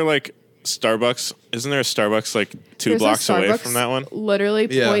aren't there like Starbucks? Isn't there a Starbucks like 2 There's a blocks away Starbucks from that one? literally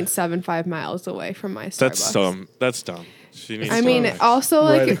Yeah. 0.75 miles away from my Starbucks. That's dumb. That's dumb. She needs I mean, to, also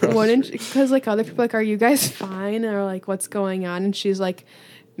Right like across. wouldn't because like other people like, are you guys fine? Or like, what's going on? And she's like,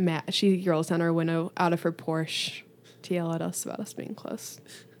 mad. She rolls down her window out of her Porsche to yell at us about us being close.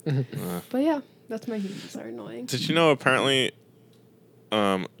 But yeah, that's my humans are annoying. Did you know apparently,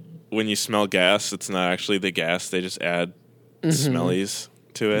 when you smell gas, it's not actually the gas. They just add smellies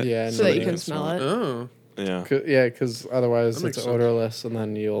to it. Yeah, So that you nobody can smell it. Oh. Yeah. Because otherwise That makes it's sense. odorless, and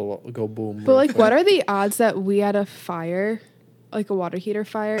then you'll go boom. But like, what are the odds that we had a fire, like a water heater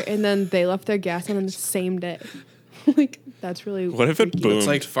fire, and then they left their gas on the same day? Like, that's really. What if it freaky. boomed? It's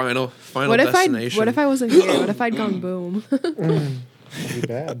like final What if destination. What if I wasn't here? What if I'd gone boom? That'd be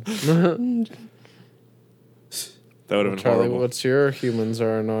bad. That would have been Charlie, horrible. what's your humans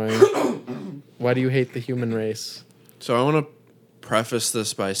are annoying? Why do you hate the human race? So I want to preface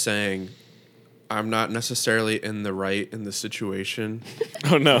this by saying I'm not necessarily in the right in the situation.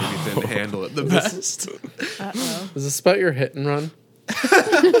 Oh no. You didn't handle it the best. Uh-oh. Is this about your hit and run?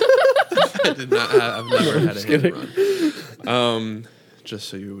 I did not. I've never had a hit and run. Just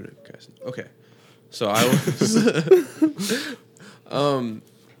so you guys know. Okay. So I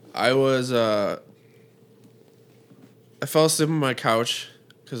was. I fell asleep on my couch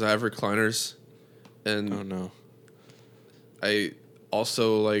because I have recliners, and Oh no. I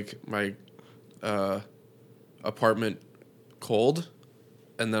also like my apartment cold,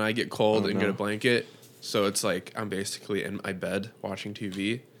 and then I get cold and get a blanket. So it's like I'm basically in my bed watching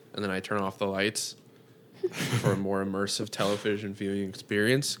TV, and then I turn off the lights for a more immersive television viewing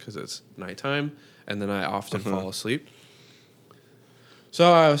experience because it's nighttime, and then I often fall asleep.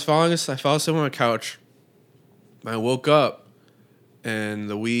 So I fell asleep on my couch. I woke up, and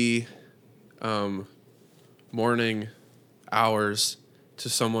the wee morning hours to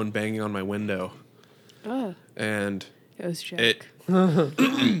someone banging on my window, Oh, and it was Jack. it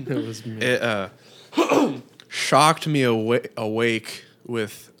It was me. it shocked me awake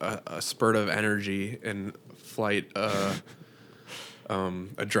with a spurt of energy and flight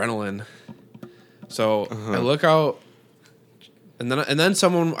adrenaline. So I look out, and then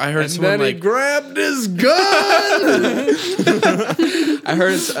someone I heard And someone then he like grabbed his gun. I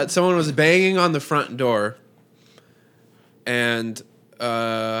heard someone was banging on the front door, and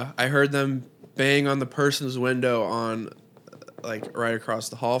I heard them bang on the person's window on like right across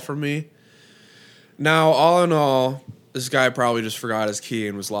the hall from me. Now, all in all, this guy probably just forgot his key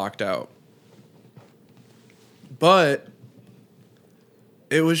and was locked out. But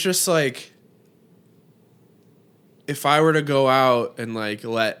it was just like if I were to go out and like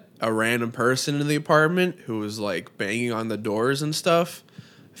let a random person into the apartment who was like banging on the doors and stuff,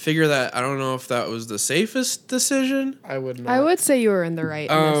 figure that I don't know if that was the safest decision. I would not. I would say you were in the right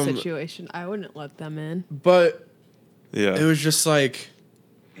in this situation. I wouldn't let them in. But Yeah. it was just like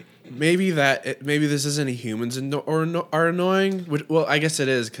maybe this isn't a humans are annoying. Well, I guess it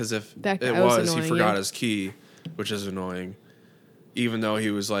is because if That it guy was was, he annoying forgot you. his key, which is annoying, even though he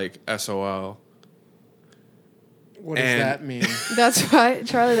was like SOL. What does and- that mean? That's why,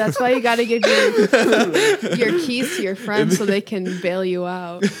 Charlie. That's why you got to give your keys to your friends so they can bail you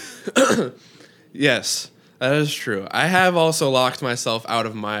out. Yes, that is true. I have also locked myself out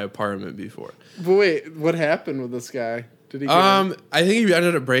of my apartment before. But wait, what happened with this guy? Did he? Get in? I think he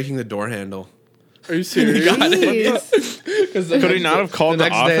ended up breaking the door handle. Are you serious? Jeez. Could he not have called the the,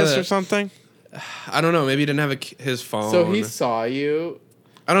 next day office that- or something? I don't know. Maybe he didn't have his phone. So he saw you.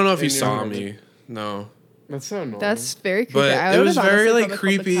 I don't know if he in your saw room. me. No. That's so annoying. That's very creepy. But I it would've was honestly very like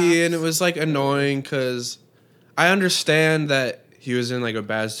probably called the creepy and it cops. was like annoying because I understand that he was in like a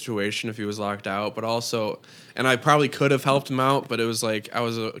bad situation if he was locked out, but also, and I probably could have helped him out, but it was like I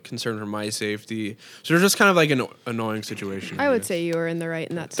was concerned for my safety. So it was just kind of like an annoying situation. I would guess. say you were in the right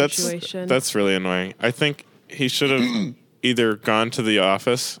in that situation. That's really annoying. I think he should have either gone to the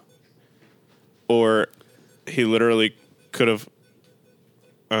office or he literally could have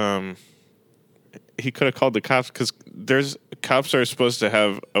he could have called the cops because there's cops are supposed to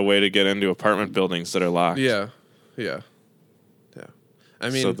have a way to get into apartment buildings that are locked. Yeah. I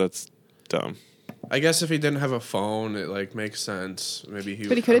mean, so that's dumb. I guess if he didn't have a phone, it like makes sense. Maybe he.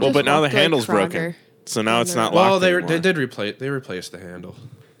 But he could have Well, just but now walked the to, handle's like, broken. Kroger. So now it's not Well, locked anymore. they replaced the handle.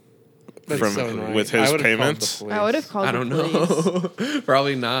 That's From so annoying. with his I would've called payments? the police. I would have called I the don't police. know.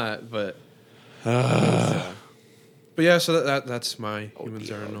 Probably not, but. Yeah. But yeah, so that's my humans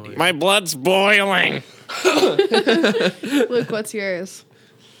are annoying. My blood's boiling. Luke, what's yours?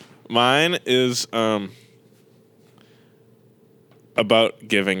 Mine is about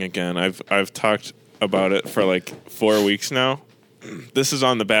giving again. I've talked about it for like 4 weeks now. This is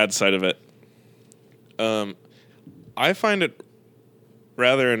on the bad side of it. I find it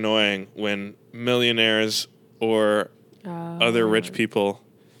rather annoying when millionaires or other rich people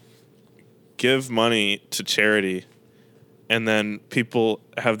give money to charity and then people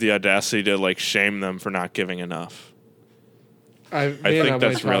have the audacity to like shame them for not giving enough. I think think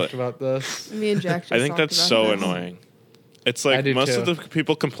that's really- talked about this. Me and Jack just I think talked that's about so this. annoying. It's I like do most too. of the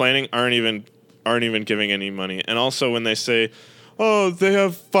people complaining aren't even giving any money. And also when they say, "Oh, they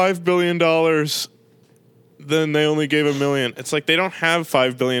have $5 billion," then they only gave $1 million. It's like they don't have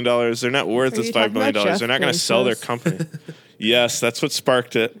 $5 billion. They're not worth Are this you $5 talking billion. about Jeff They're not going to sell their Bezos? company. Yes, that's what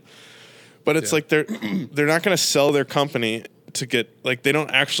sparked it. But it's like they're not going to sell their company to get like they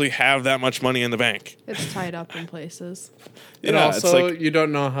don't actually have that much money in the bank. It's tied up in places. And Yeah, also, it's like you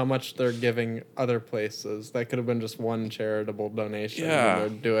don't know how much they're giving other places. That could have been just one charitable donation. Yeah. And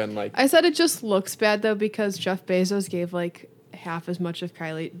they're doing like I said it just looks bad though because Jeff Bezos gave like half as much of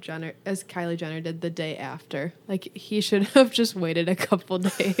Kylie Jenner did the day after. Like he should have just waited a couple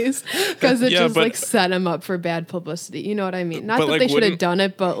days because it Yeah, just but- like set him up for bad publicity. You know what I mean? Not But, that like, they should have wouldn't- done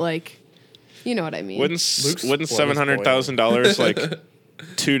it, but like, you know what I mean? wouldn't Luke's blood is $700,000 like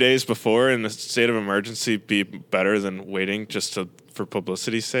 2 days before in the state of emergency be better than waiting just for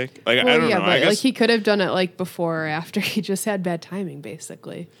publicity's sake? Like I Well, don't yeah, know. but I guess like he could have done it like before or after. He just had bad timing,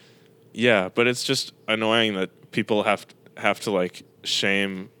 basically. yeah, but it's just annoying that people have to like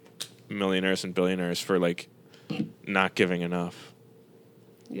shame millionaires and billionaires for like not giving enough.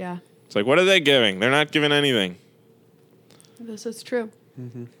 Yeah, It's like what are they giving? They're not giving anything. this is true.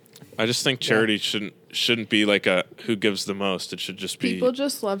 I just think charity shouldn't be like a who gives the most. It should just be People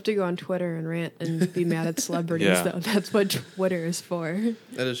just love to go on Twitter and rant and be mad at celebrities, Yeah. though. That's what Twitter is for.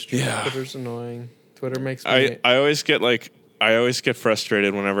 That is true. yeah. Twitter's annoying. Twitter makes me. I always get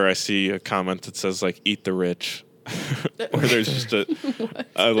frustrated whenever I see a comment that says like "eat the rich," or there's just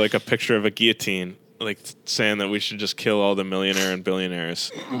a like a picture of a guillotine, like saying that we should just kill all the millionaire and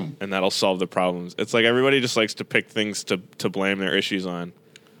billionaires, and that'll solve the problems. It's like everybody just likes to pick things to blame their issues on.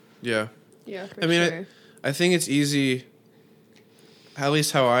 Yeah. Yeah, for I mean, sure. I think it's easy, at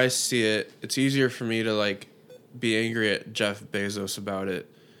least how I see it, it's easier for me to, like, be angry at Jeff Bezos about it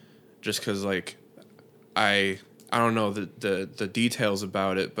just because, like, I don't know the details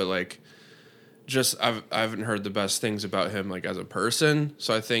about it, but, like, just I haven't heard the best things about him, like, as a person.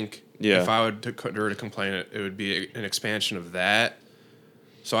 So I think Yeah. if I were to complain, it would be an expansion of that.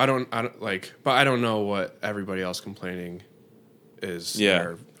 So I don't but I don't know what everybody else complaining is. Yeah.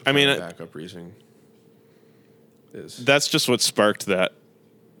 their I mean, backup reason is. That's just what sparked that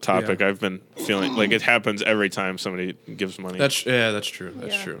topic. Yeah. I've been feeling like it happens every time somebody gives money. That's true.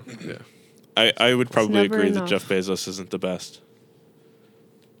 That's Yeah. true. Yeah. I would probably never agree enough. that Jeff Bezos isn't the best.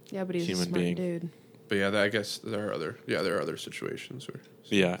 Yeah, but he's human a smart being. dude. But yeah, I guess there are other situations where.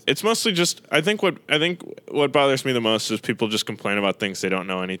 Yeah, it's mostly just I think what bothers me the most is people just complain about things they don't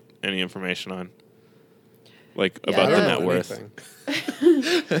know any information on, like Yeah, about the that- net worth.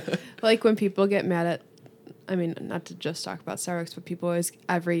 Anything. Like when people get mad at, I mean, not to just talk about Starbucks, but people always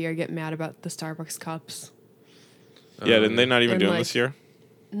every year get mad about the Starbucks cups. Yeah, didn't they not even And, do them like, this year?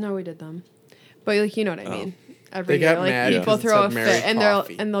 No, we did them, but like you know what I mean. Every They year, got like mad people because it throw a said Merry fit, and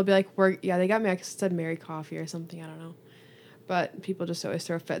Coffee. they'll be like, they got mad because it said Merry Coffee or something. I don't know, but people just always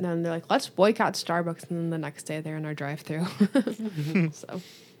throw a fit, and then they're like, let's boycott Starbucks, and then the next day they're in our drive-through. So,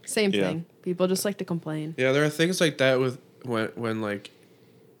 same Yeah. thing. People just like to complain. Yeah, there are things like that with when like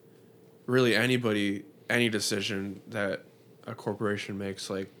really any decision that a corporation makes,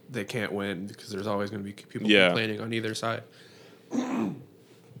 like they can't win because there's always going to be people Yeah. complaining on either side.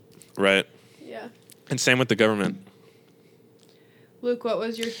 Right, Yeah. and same with the government. Luke, what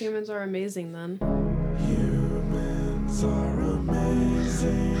was your humans are amazing then? Humans are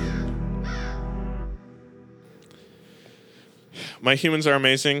amazing. My humans are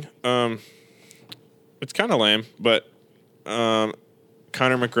amazing. It's kind of lame, but Conor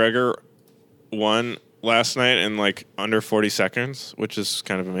McGregor won last night in like under 40 seconds, which is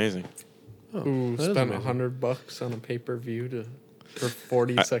kind of amazing. Who that is spent amazing. $100 on a pay-per-view for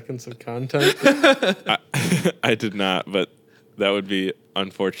 40 seconds of content? I did not, but that would be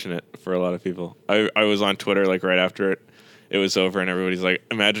unfortunate for a lot of people. I was on Twitter like right after it, it was over, and everybody's like,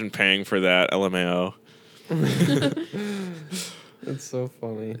 imagine paying for that, LMAO. It's so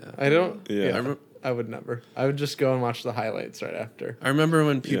funny. I don't. Yeah. Yeah, I would never. I would just go and watch the highlights right after. I remember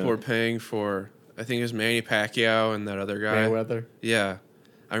when people Yeah. were paying for, I think it was Manny Pacquiao and that other guy. Mayweather. Yeah.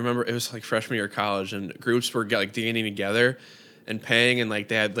 I remember it was like freshman year of college, and groups were like getting together and paying, and like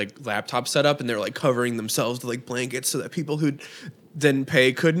they had like laptops set up, and they were like covering themselves with like blankets so that people who didn't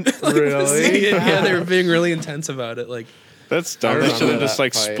pay couldn't like, Really? see it. Yeah, they were being really intense about it. Like, That's dumb. They remember should have just that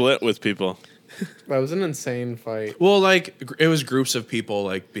like fight. split with people. That was an insane fight. well, like it was groups of people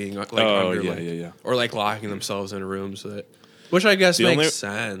like being like Oh, under, yeah, like, yeah. or like locking themselves in rooms that, which I guess The makes only-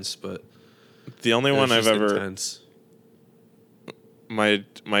 sense, but The only it one was I've just ever intense.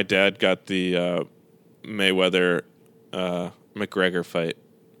 my dad got the Mayweather McGregor fight,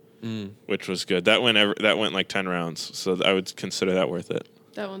 which was good. That went like 10 rounds, so I would consider that worth it.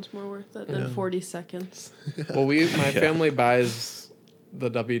 That one's more worth it than 40 seconds. Well, my family buys the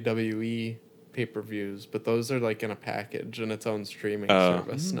WWE pay-per-views, but those are like in a package in its own streaming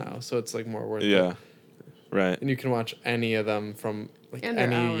service now, so it's like more worth Yeah, it. right. And you can watch any of them from like And they're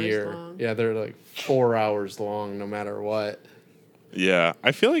any hours year. long. Yeah, they're like 4 hours long, no matter what. Yeah,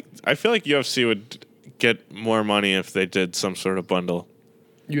 I feel like UFC would get more money if they did some sort of bundle.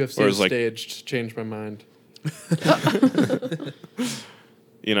 UFC Or is is like- staged. Changed my mind.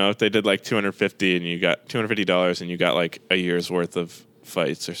 You know, if they did like $250 and you got $250 and you got like a year's worth of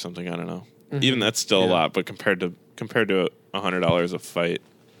fights or something, I don't know. Even that's still a Yeah. lot, but compared to $100 a fight,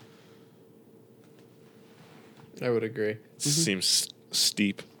 I would agree. seems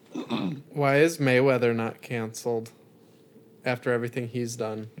steep. Why is Mayweather not canceled after everything he's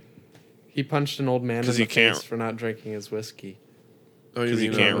done? He punched an old man in 'Cause the he can't- face for not drinking his whiskey. Oh, Because he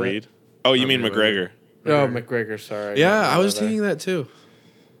mean, can't read. Oh, you Oh, mean Mayweather. McGregor? Oh, McGregor, sorry. Yeah, not I was Mayweather. thinking that too.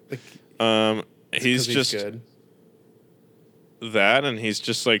 Like, He's 'cause just good. that, and he's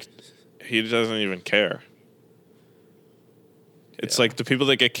just like, he doesn't even care. It's like the people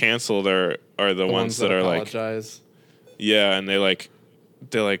that get canceled are the ones that are like, apologize. yeah, and they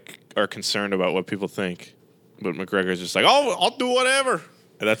are concerned about what people think. But McGregor's just like, oh, I'll do whatever.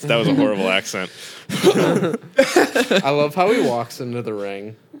 And that was a horrible accent. I love how he walks into the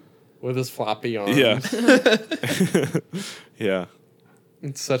ring with his floppy arms. Yeah. Yeah.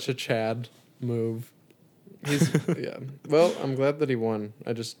 It's such a Chad move. He's yeah. Well, I'm glad that he won.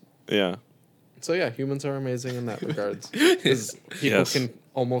 Yeah. So yeah, humans are amazing in that regards. Because people Yes. can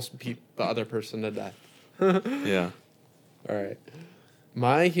almost beat the other person to death. Yeah. All right.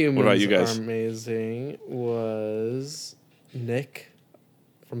 My humans about you guys? are amazing was Nick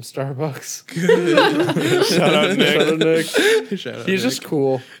from Starbucks. Shout out Nick. Shout out Nick. Shout out He's Nick. just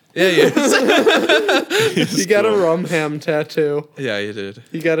cool. Yeah, yeah. He got a rum ham tattoo. Yeah, you did.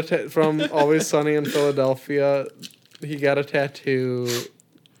 He got from Always Sunny in Philadelphia. He got a tattoo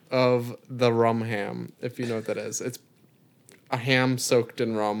of the rum ham, if you know what that is. It's a ham soaked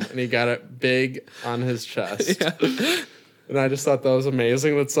in rum, and he got it big on his chest. Yeah. And I just thought that was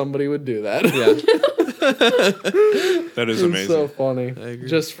amazing that somebody would do that. Yeah. That is It's amazing. so funny. I agree.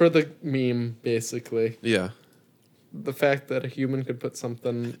 Just for the meme, basically. Yeah. The fact that a human could put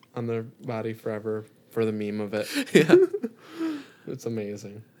something on their body forever for the meme of it. Yeah. It's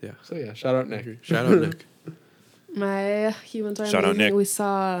amazing. Yeah. So yeah, shout out Nick. Shout out Nick. My humans are Shout out amazing. Nick. We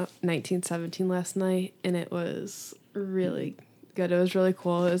saw 1917 last night, and it was really good. It was really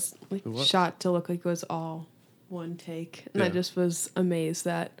cool. It was like What? shot to look like it was all one take, and I Yeah. just was amazed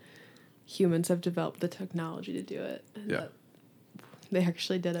that humans have developed the technology to do it. And Yeah. that they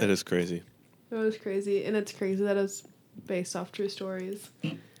actually did it. That is crazy. It was crazy, and it's crazy that it's based off true stories.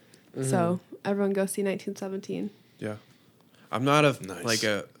 So everyone go see 1917. Yeah. I'm not Nice.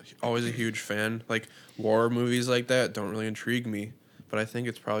 always a huge fan. Like war movies like that don't really intrigue me, but I think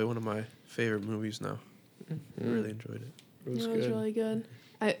it's probably one of my favorite movies now. I really enjoyed it. It was It was good. really good.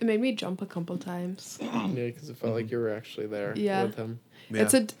 It made me jump a couple times. Yeah, because it felt like you were actually there Yeah. with him. Yeah.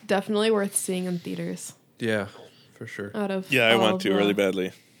 It's definitely worth seeing in theaters. Yeah, for sure. Out of Yeah, I all want of to the- really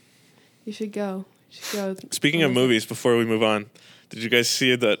badly. You should go. Go. Speaking of movies, before we move on, did you guys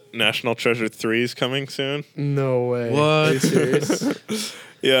see that National Treasure 3 is coming soon? No way. What? Are you serious?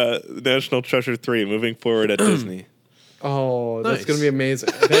 Yeah, National Treasure 3 moving forward at Disney. Oh, that's Nice. gonna be amazing.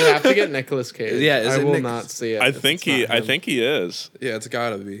 They have to get Nicolas Cage. Yeah, is I it will Nic- not see it. I if think it's not him. think he is. Yeah, it's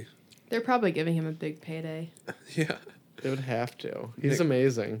gotta be. They're probably giving him a big payday. Yeah. They would have to. He's Nick-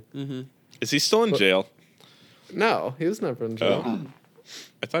 amazing. Is he still in But- jail? No, he was never in jail. Oh.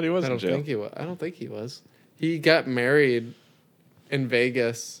 I thought he was I in don't jail. think he was. I don't think he was. He got married in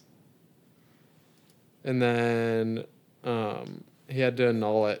Vegas, and then he had to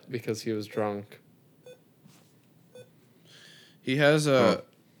annul it because he was drunk. He has a.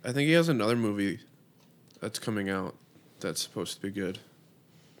 I think he has another movie that's coming out that's supposed to be good.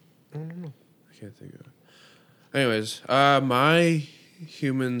 I don't know. I can't think of it. Anyways, my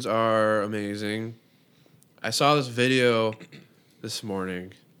humans are amazing. I saw this video this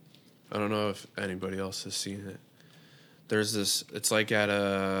morning. I don't know if anybody else has seen it. There's this. It's like at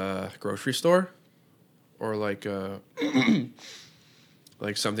a grocery store, or like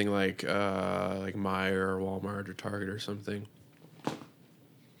like something like Meijer or Walmart or Target or something.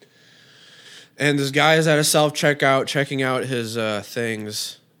 And this guy is at a self-checkout checking out his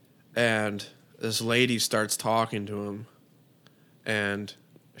things, and this lady starts talking to him, and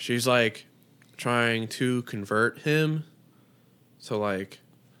she's like trying to convert him to like,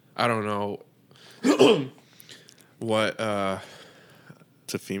 I don't know what To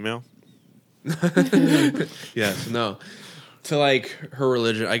female? yes, no, to like her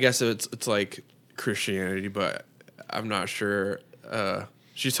religion. I guess it's like Christianity, but I'm not sure.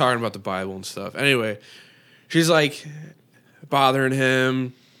 She's talking about the Bible and stuff. Anyway, she's like bothering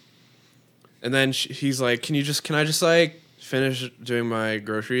him, and then he's like, "Can I just like finish doing my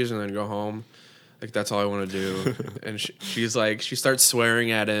groceries and then go home? Like that's all I want to do." And she's like, she starts swearing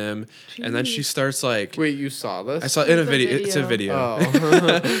at him, and then she starts like, Wait, you saw this? I saw it in a It's a video. It's a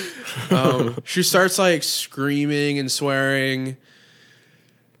video. Oh. She starts like screaming and swearing,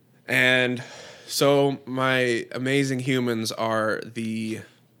 and so my amazing humans are the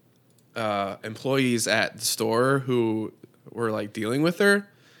employees at the store who were like dealing with her.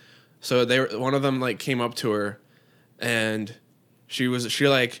 So one of them like came up to her, and she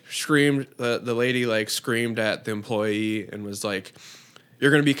like screamed. The lady like screamed at the employee and was like,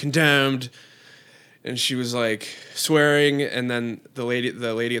 "You're gonna be condemned." And she was like swearing, and then the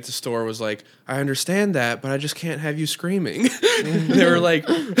lady at the store was like, "I understand that, but I just can't have you screaming." They were like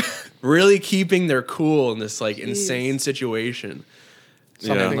really keeping their cool in this like insane situation.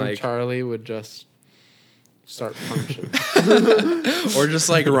 Something like Charlie would just start punching. or just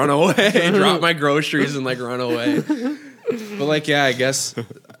like run away, drop my groceries and like run away. But like, yeah, I guess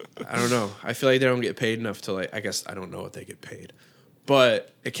I don't know. I feel like they don't get paid enough to like. I guess I don't know what they get paid.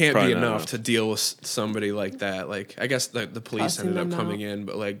 But it can't Probably be not enough enough. to deal with somebody like that. Like, I guess the police Cussing ended up them coming out. in,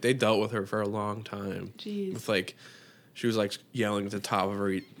 but like they dealt with her for a long time. Jeez. With like, she was like yelling at the top of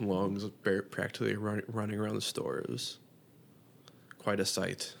her lungs, practically running around the store. It was quite a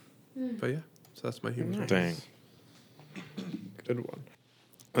sight. But yeah, so that's my human. Dang. Good one.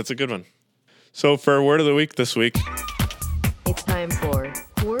 That's a good one. So for our word of the week this week, It's time for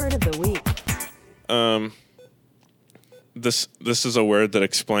Word of the Week. this is a word that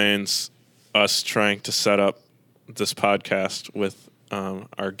explains us trying to set up this podcast with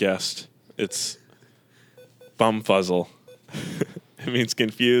our guest. It's bumfuzzle. It means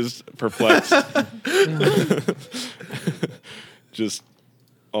confused, perplexed. Just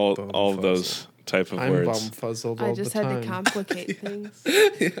all of those type of I'm words. bumfuzzled all I the just time. had to complicate things.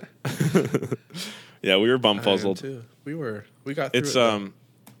 Yeah, we were I am bumfuzzled. too. We got through It's it. though.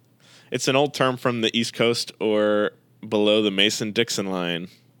 it's an old term from the East Coast or below the Mason-Dixon line.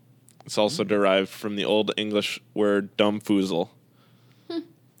 It's also derived from the Old English word dumbfoozle.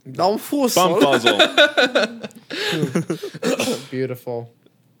 Bumfuzzle. Beautiful.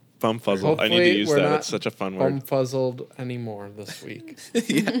 Bumfuzzle. I need to Hopefully use we're that. not It's such a fun word. Bumfuzzled anymore this week.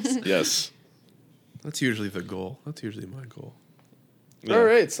 Yes. That's usually the goal. That's usually my goal. Yeah. All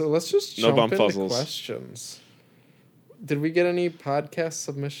right, so let's just No jump into bumfuzzles. questions. Did we get any podcast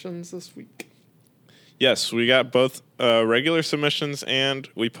submissions this week? Yes, we got both regular submissions, and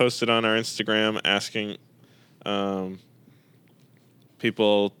we posted on our Instagram asking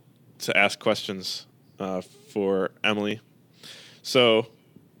people to ask questions for Emily. So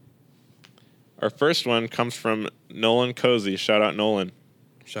our first one comes from Nolan Cozzi. Shout out Nolan.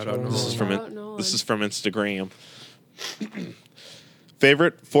 Shout out This is Nolan. Shout out Nolan. This is from Instagram.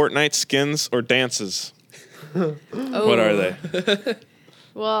 Favorite Fortnite skins or dances? What are they?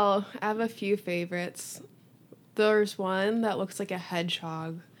 Well, I have a few favorites. There's one that looks like a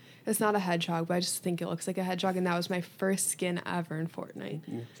hedgehog. It's not a hedgehog, but I just think it looks like a hedgehog, and that was my first skin ever in Fortnite.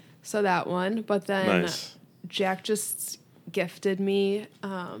 So that one. But then Nice. Jack just gifted me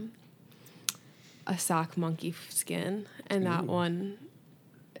a sock monkey skin, and that one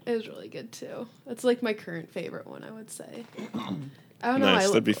is really good too. That's like my current favorite one, I would say. I don't know. Nice,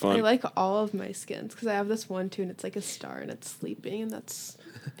 that'd be fun. I like all of my skins because I have this one too, and it's like a star, and it's sleeping, and that's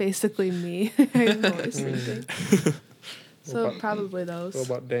basically me. I'm always sleeping. So about- probably those. What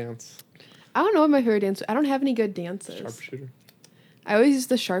about dance? I don't know what my favorite dance. I don't have any good dances. Sharpshooter? I always use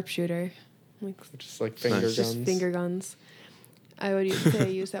the sharpshooter, like Just like finger Nice. guns. just finger guns. I would say I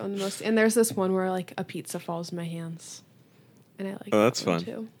use that one the most. And there's this one where like a pizza falls in my hands, And I like Oh, that's that one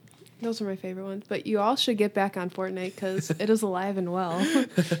fun. too. Those are my favorite ones. But you all should get back on Fortnite because it is alive and well.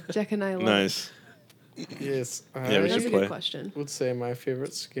 Jack and I love it. Nice. Yes, Yeah, we That's should a play. good question. would say my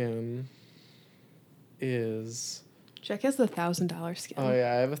favorite skin is. Jack has the $1,000 skin. Oh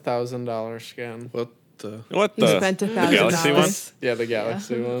yeah, I have $1,000 skin. What the? What He the? spent the $1,000. Galaxy one? Yeah, the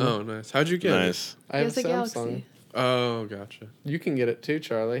Galaxy one. Oh, nice. How'd you get it? Nice. I He have has a a Samsung. Galaxy. Oh, gotcha. You can get it too,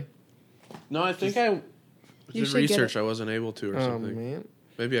 Charlie. No, I think I You did should get research. it. I wasn't able to or Oh something. man.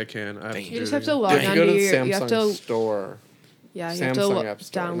 Maybe I can. I have to You do just it have to again. log You on have to go to the your. Samsung You have to. store. Yeah, you have Samsung to App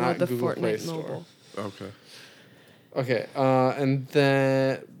Store, download not the Google Play Fortnite Store. mobile. Okay. Okay, and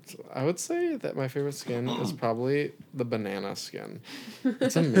then I would say that my favorite skin is probably the banana skin.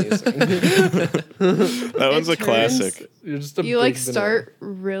 It's amazing. That one's a turns- classic. You're just a You big like banana. start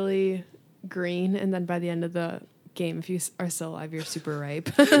really green, and then by the end of the game, if you are still alive, you're super ripe.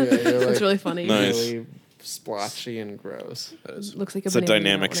 you're It's like- really funny. Nice. really splotchy and gross. Looks like a It's a banana you don't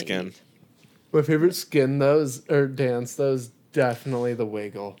dynamic wanna skin. eat. My favorite skin though is definitely the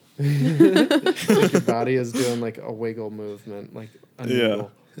wiggle. Like your body is doing like a wiggle movement, like a Yeah.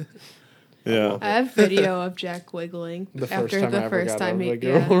 noodle. Yeah. I have video of Jack wiggling The first after time I the ever first got time a, he.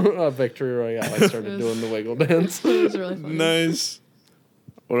 wiggle, Yeah, a victory royale, I started doing the wiggle dance. it was really funny. Nice.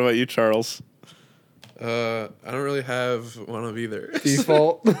 What about you, Charles? I don't really have one of either.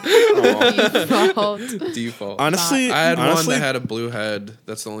 Default. Default. Default. Honestly, I had one honestly, that had a blue head.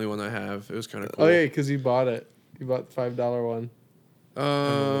 That's the only one I have. It was kind of cool. Oh yeah, because you bought it. You bought the $5 one.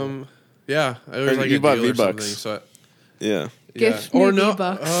 Yeah, it was Or like you a bought deal or V-Bucks. something. So yeah. Gift or me no,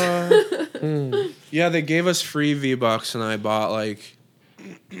 V-Bucks. yeah, they gave us free V-Bucks, and I bought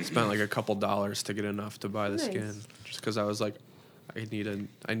spent like a couple dollars to get enough to buy the Nice. skin, just because I was like, I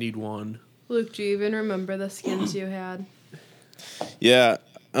need one. Luke, do you even remember the skins you had? Yeah.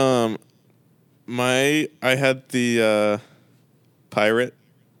 I had the pirate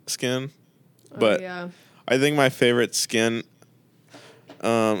skin, but Oh, yeah. I think my favorite skin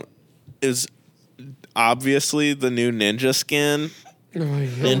is obviously the new ninja skin. Oh yeah. Oh my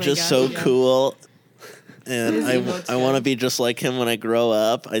Ninja's gosh, so yeah. cool. His And emotes I want to good. be just like him when I grow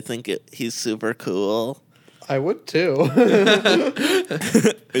up. I think he's super cool. I would too.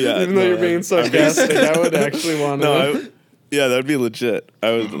 Yeah. Even though you're being sarcastic, I would actually want to. No, yeah, that'd be legit.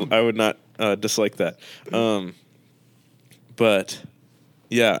 I would not dislike that. But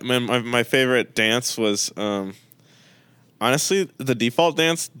yeah, man, my favorite dance was honestly the default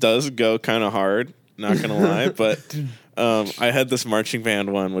dance does go kind of hard. Not gonna lie, but I had this marching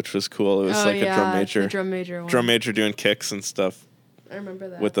band one, which was cool. It was like a drum major, The drum major one. drum major doing kicks and stuff I remember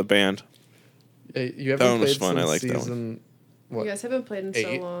that. with the band. Hey, you That haven't one was played fun. I since like that one. season. What? You guys haven't played in so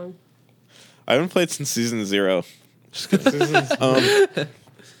 8? long. I haven't played since season 0. Seasons-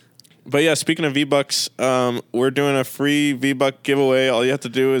 But yeah, speaking of V-Bucks, we're doing a free V-Buck giveaway. All you have to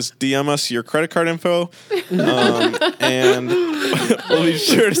do is DM us your credit card info, and we'll be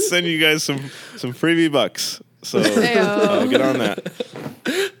sure to send you guys some free V-Bucks. So Heyo. get on that.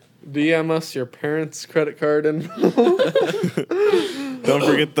 DM us your parents' credit card info. Don't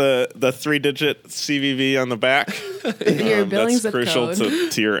forget the 3-digit CVV on the back. Your billing That's zip crucial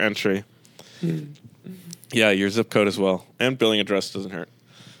code. to your entry. Yeah, your zip code as well, and billing address doesn't hurt.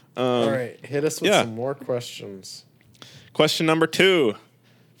 All right, hit us with yeah. some more questions. Question number 2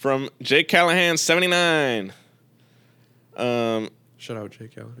 from Jake Callahan 79. Shout out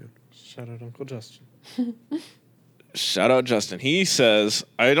Jake Callahan. Shout out Uncle Justin. Shout out Justin. He says,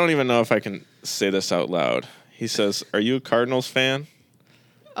 I don't even know if I can say this out loud. He says, "Are you a Cardinals fan?"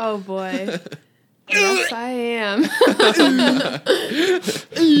 Oh boy. Yes, I am.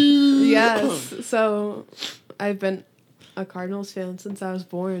 Yes. So I've been a Cardinals fan since I was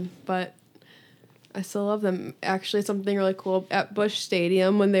born, but I still love them. Actually, something really cool at Busch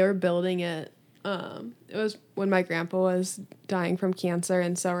Stadium when they were building it. It was when my grandpa was dying from cancer,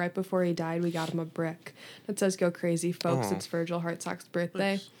 and so right before he died, we got him a brick that says "Go Crazy, folks." Aw. It's Virgil Hartsock's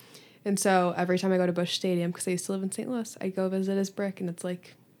birthday. And so every time I go to Busch Stadium, because I used to live in St. Louis, I go visit his brick, and it's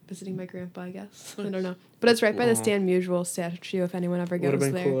like visiting my grandpa, I guess. I don't know. But it's right by the Stan Musial statue if anyone ever Would have goes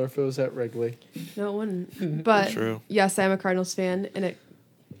been there. cooler if it was at Wrigley. No, it wouldn't. But True. yes, I'm a Cardinals fan, and it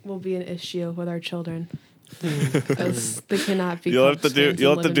will be an issue with our children. Because they cannot be You'll have to Cubs do. fans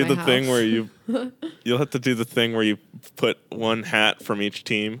You'll and have to live do in the my thing house. where you. You'll have to do the thing where you put one hat from each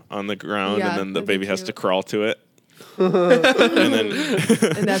team on the ground, Yeah, and then the that'd be baby has to cute. crawl to it. And then,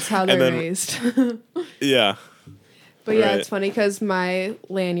 And that's how they're then- raised. yeah. But yeah, Right. it's funny because my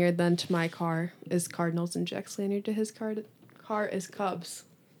lanyard then to my car is Cardinals, and Jack's lanyard to his car is Cubs.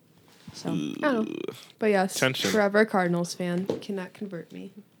 So I don't know. But yes, Tension. forever Cardinals fan. Cannot convert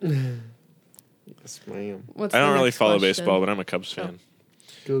me. Yes, ma'am. What's I the don't really next follow question? baseball, but I'm a Cubs fan.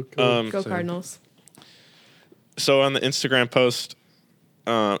 Go, go. Go Same. Cardinals. So on the Instagram post,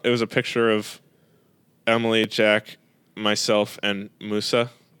 it was a picture of Emily, Jack, myself, and Musa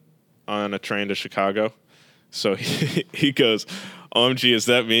on a train to Chicago. So he goes, OMG, is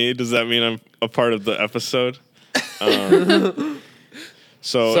that me? Does that mean I'm a part of the episode?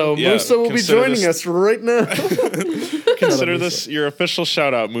 So yeah, Musa will be consider joining this- us right now. Consider this your official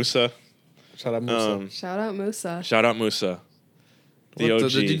shout out, Musa. Shout out Musa. Shout out Musa. Shout out Musa. The What,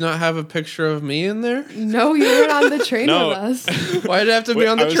 OG. did you not have a picture of me in there? No, you were on the train No. with us. Why'd it have to be Wait,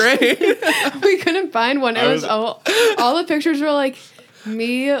 on the I was- train? We couldn't find one. It I was, was- all the pictures were like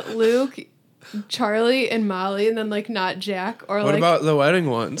me, Luke, Charlie, and Molly, and then like not Jack or What like. about the wedding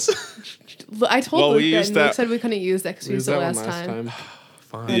ones? I told Well, Luke we that, used and Luke that- said we couldn't use that because we We used used it that one last time.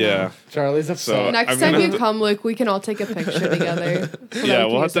 Fine. Yeah. Charlie's upset. So- Next I'm time gonna you have to- come, Luke, we can all take a picture together. So Yeah, that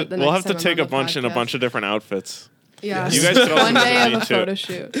we we'll can have use to it the we'll next have to time take I'm a on the bunch in a podcast. bunch of different outfits. Yeah, You guys could also one day visit of me a too. photo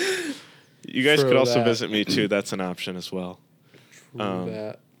shoot. You guys True could also that. visit me too. That's an option as well.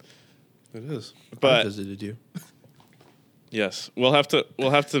 That. It is. But- I visited you. Yes, we'll have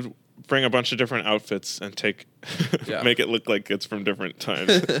to bring a bunch of different outfits and take Yeah. make it look like it's from different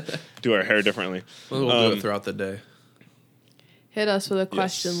times. Do our hair differently. We'll do Um, it throughout the day. Hit us with a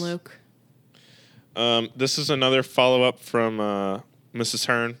question, Yes. Luke. This is another follow up from Mrs.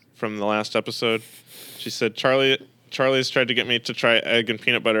 Hearn from the last episode. She said Charlie's tried to get me to try egg and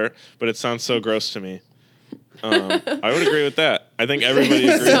peanut butter, but it sounds so gross to me. I would agree with that. I think everybody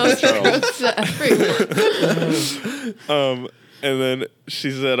agrees with Sounds Charles. gross to everyone. And then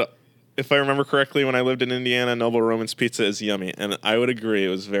she said, if I remember correctly, when I lived in Indiana, Noble Roman's pizza is yummy. And I would agree. It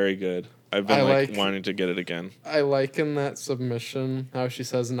was very good. I've been I like like- wanting to get it again. I like in that submission how she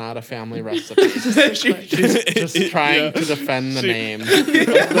says not a family recipe. Like, She's just trying Yeah. to defend the She- name.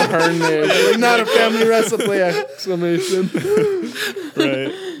 The her name. Like, not a family recipe! Exclamation.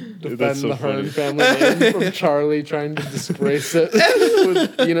 Right. Defend That's so the Hearn funny. family name from Charlie trying to disgrace it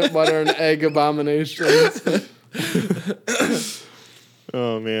with peanut butter and egg abominations.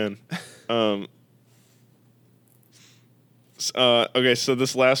 Oh, man. Okay, so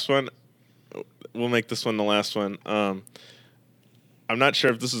this last one, we'll make this one the last one. I'm not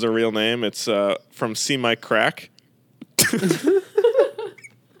sure if this is a real name. It's from See My Crack.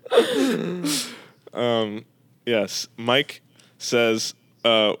 Yes, Mike says,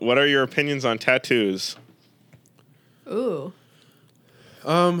 what are your opinions on tattoos? ooh.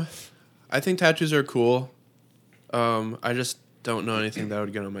 I think tattoos are cool. I just don't know anything that I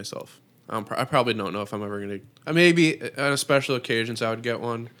would get on myself. I probably don't know if I'm ever gonna. Maybe on a special occasions I would get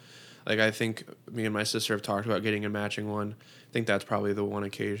one. Like I think me and my sister have talked about getting a matching one. I think that's probably the one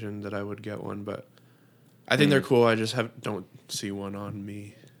occasion that I would get one. But I think they're cool. I just don't see one on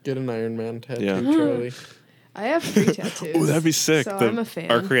me. Get an Iron Man tattoo, Yeah. Charlie. I have 3 tattoos. Oh, that'd be sick. So The I'm a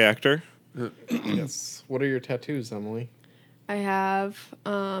fan. arc reactor. Yes. What are your tattoos, Emily? I have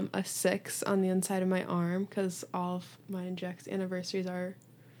a 6 on the inside of my arm because all of my and Jack's anniversaries are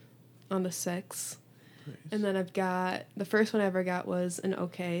on the 6th. And then I've got, the first one I ever got was an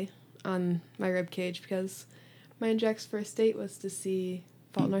OK on my rib cage because my and Jack's first date was to see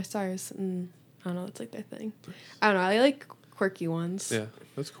Fault in Our Stars. And I don't know, it's like their thing. I don't know, I like quirky ones. Yeah,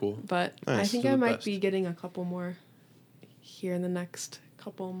 that's cool. But I Nice. think They're I the might best. be getting a couple more here in the next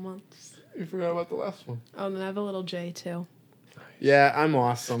couple months. You forgot about the last one. Oh, and then I have a little J too. Yeah, I'm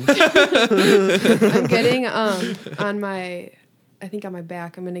awesome. I'm getting on my, I think on my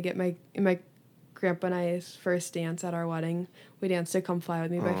back. I'm gonna get my grandpa and I's first dance at our wedding. We danced to "Come Fly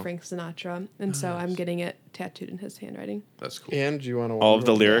with Me" by Frank Sinatra, and so I'm getting it tattooed in his handwriting. That's cool. And you want to All of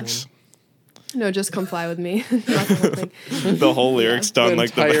the lyrics. No, just "Come Fly with Me." Not the whole thing. The whole lyrics done like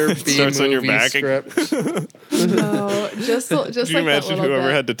entire it starts on your B-movie back. script. No, just Could like you that imagine little whoever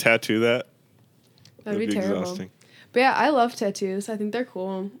bit. had to tattoo that? That'd be terrible. exhausting. But yeah, I love tattoos. I think they're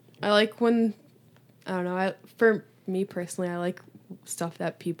cool. I like when, I don't know, for me personally, I like stuff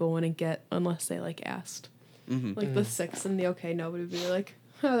that people wouldn't get unless they like asked. Like the 6 and the OK, nobody would be like,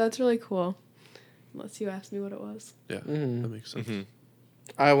 oh, that's really cool. Unless you asked me what it was. Yeah, that makes sense.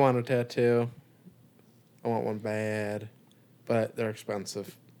 I want a tattoo. I want one bad, but they're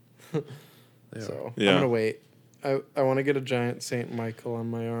expensive. They are. So Yeah. I'm gonna wait. I want to get a giant Saint Michael on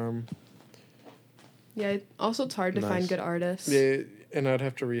my arm. Yeah, also it's hard to find Nice. good artists. Yeah, and I'd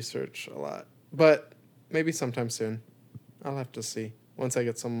have to research a lot, but maybe sometime soon. I'll have to see once I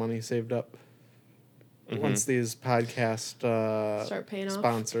get some money saved up. Once these podcast Start paying off.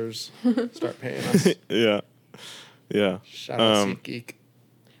 sponsors start paying us. Yeah. Yeah. Shout out Um, SeatGeek.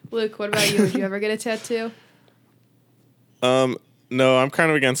 Luke, what about you? Would you ever get a tattoo? No, I'm kind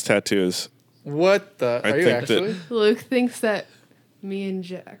of against tattoos. What the? I Are you think actually? Luke thinks that me and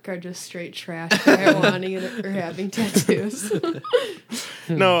Jack are just straight trash for wanting it or having tattoos.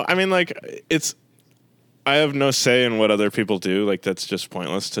 No, I mean, like, it's. I have no say in what other people do. Like, that's just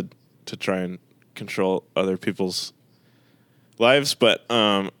pointless to try and control other people's lives. But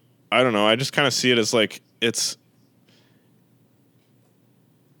I don't know. I just kind of see it as like it's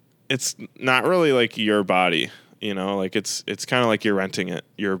not really like your body, you know. Like it's kind of like you're renting it.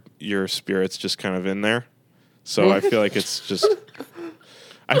 Your spirit's just kind of in there. So I feel like it's just.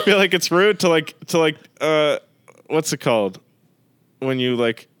 I feel like it's rude to like what's it called when you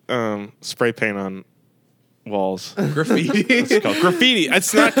like spray paint on walls. Graffiti. It's called graffiti.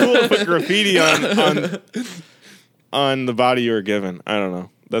 It's not cool to put graffiti on the body you were given. I don't know.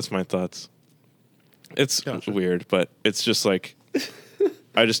 That's my thoughts. It's weird, but it's just like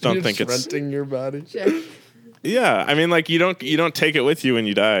I just don't You're think just it's renting your body. Jack, Yeah, I mean, like you don't take it with you when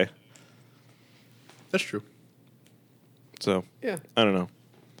you die. That's true. So Yeah. I don't know.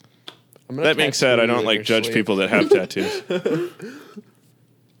 I'm gonna That being text said, you I don't in like your judge sleep. people that have tattoos.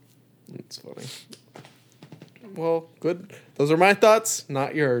 It's funny. Well, good. Those are my thoughts,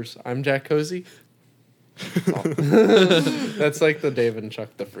 not yours. I'm Jack Cozzi. That's like the Dave and Chuck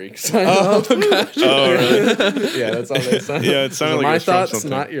the Freak sign. Oh, really? Yeah, that's how they sound. Yeah, it Those sounded are like it my was from thoughts, something.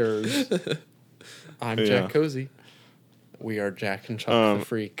 not yours. I'm Yeah. Jack Cozzi. We are Jack and Chuck the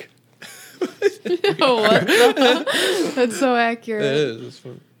Freak. what the? That's so accurate. It is. It's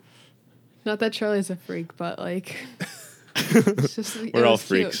fun. Not that Charlie's a freak, but like, it's just, it We're all was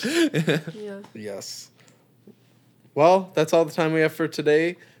cute. freaks. Yeah. Yes. Well, that's all the time we have for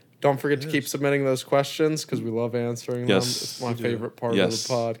today. Don't forget to keep submitting those questions because we love answering them. Yes, It's my we do. favorite part Yes. of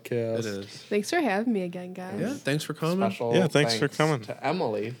the podcast. It is. Thanks for having me again, guys. Yeah. Thanks for coming. Special Yeah, thanks for coming. to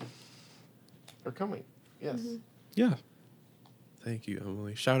Emily for coming. Yes. Yeah. Thank you,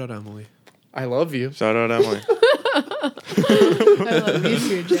 Emily. Shout out, Emily. I love you. Shout out, Emily. I love you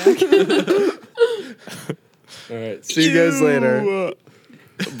too, Jack. All right. See you guys later.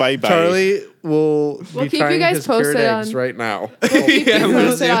 Bye bye. Charlie will We'll be keep you trying guys his cured posted eggs on- right now. Keep Yeah, you I'm gonna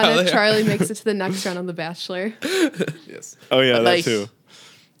posted see on how if they- Charlie makes it to the next round on The Bachelor. Yes. Oh yeah, Bye-bye. that too.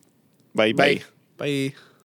 Bye bye. Bye.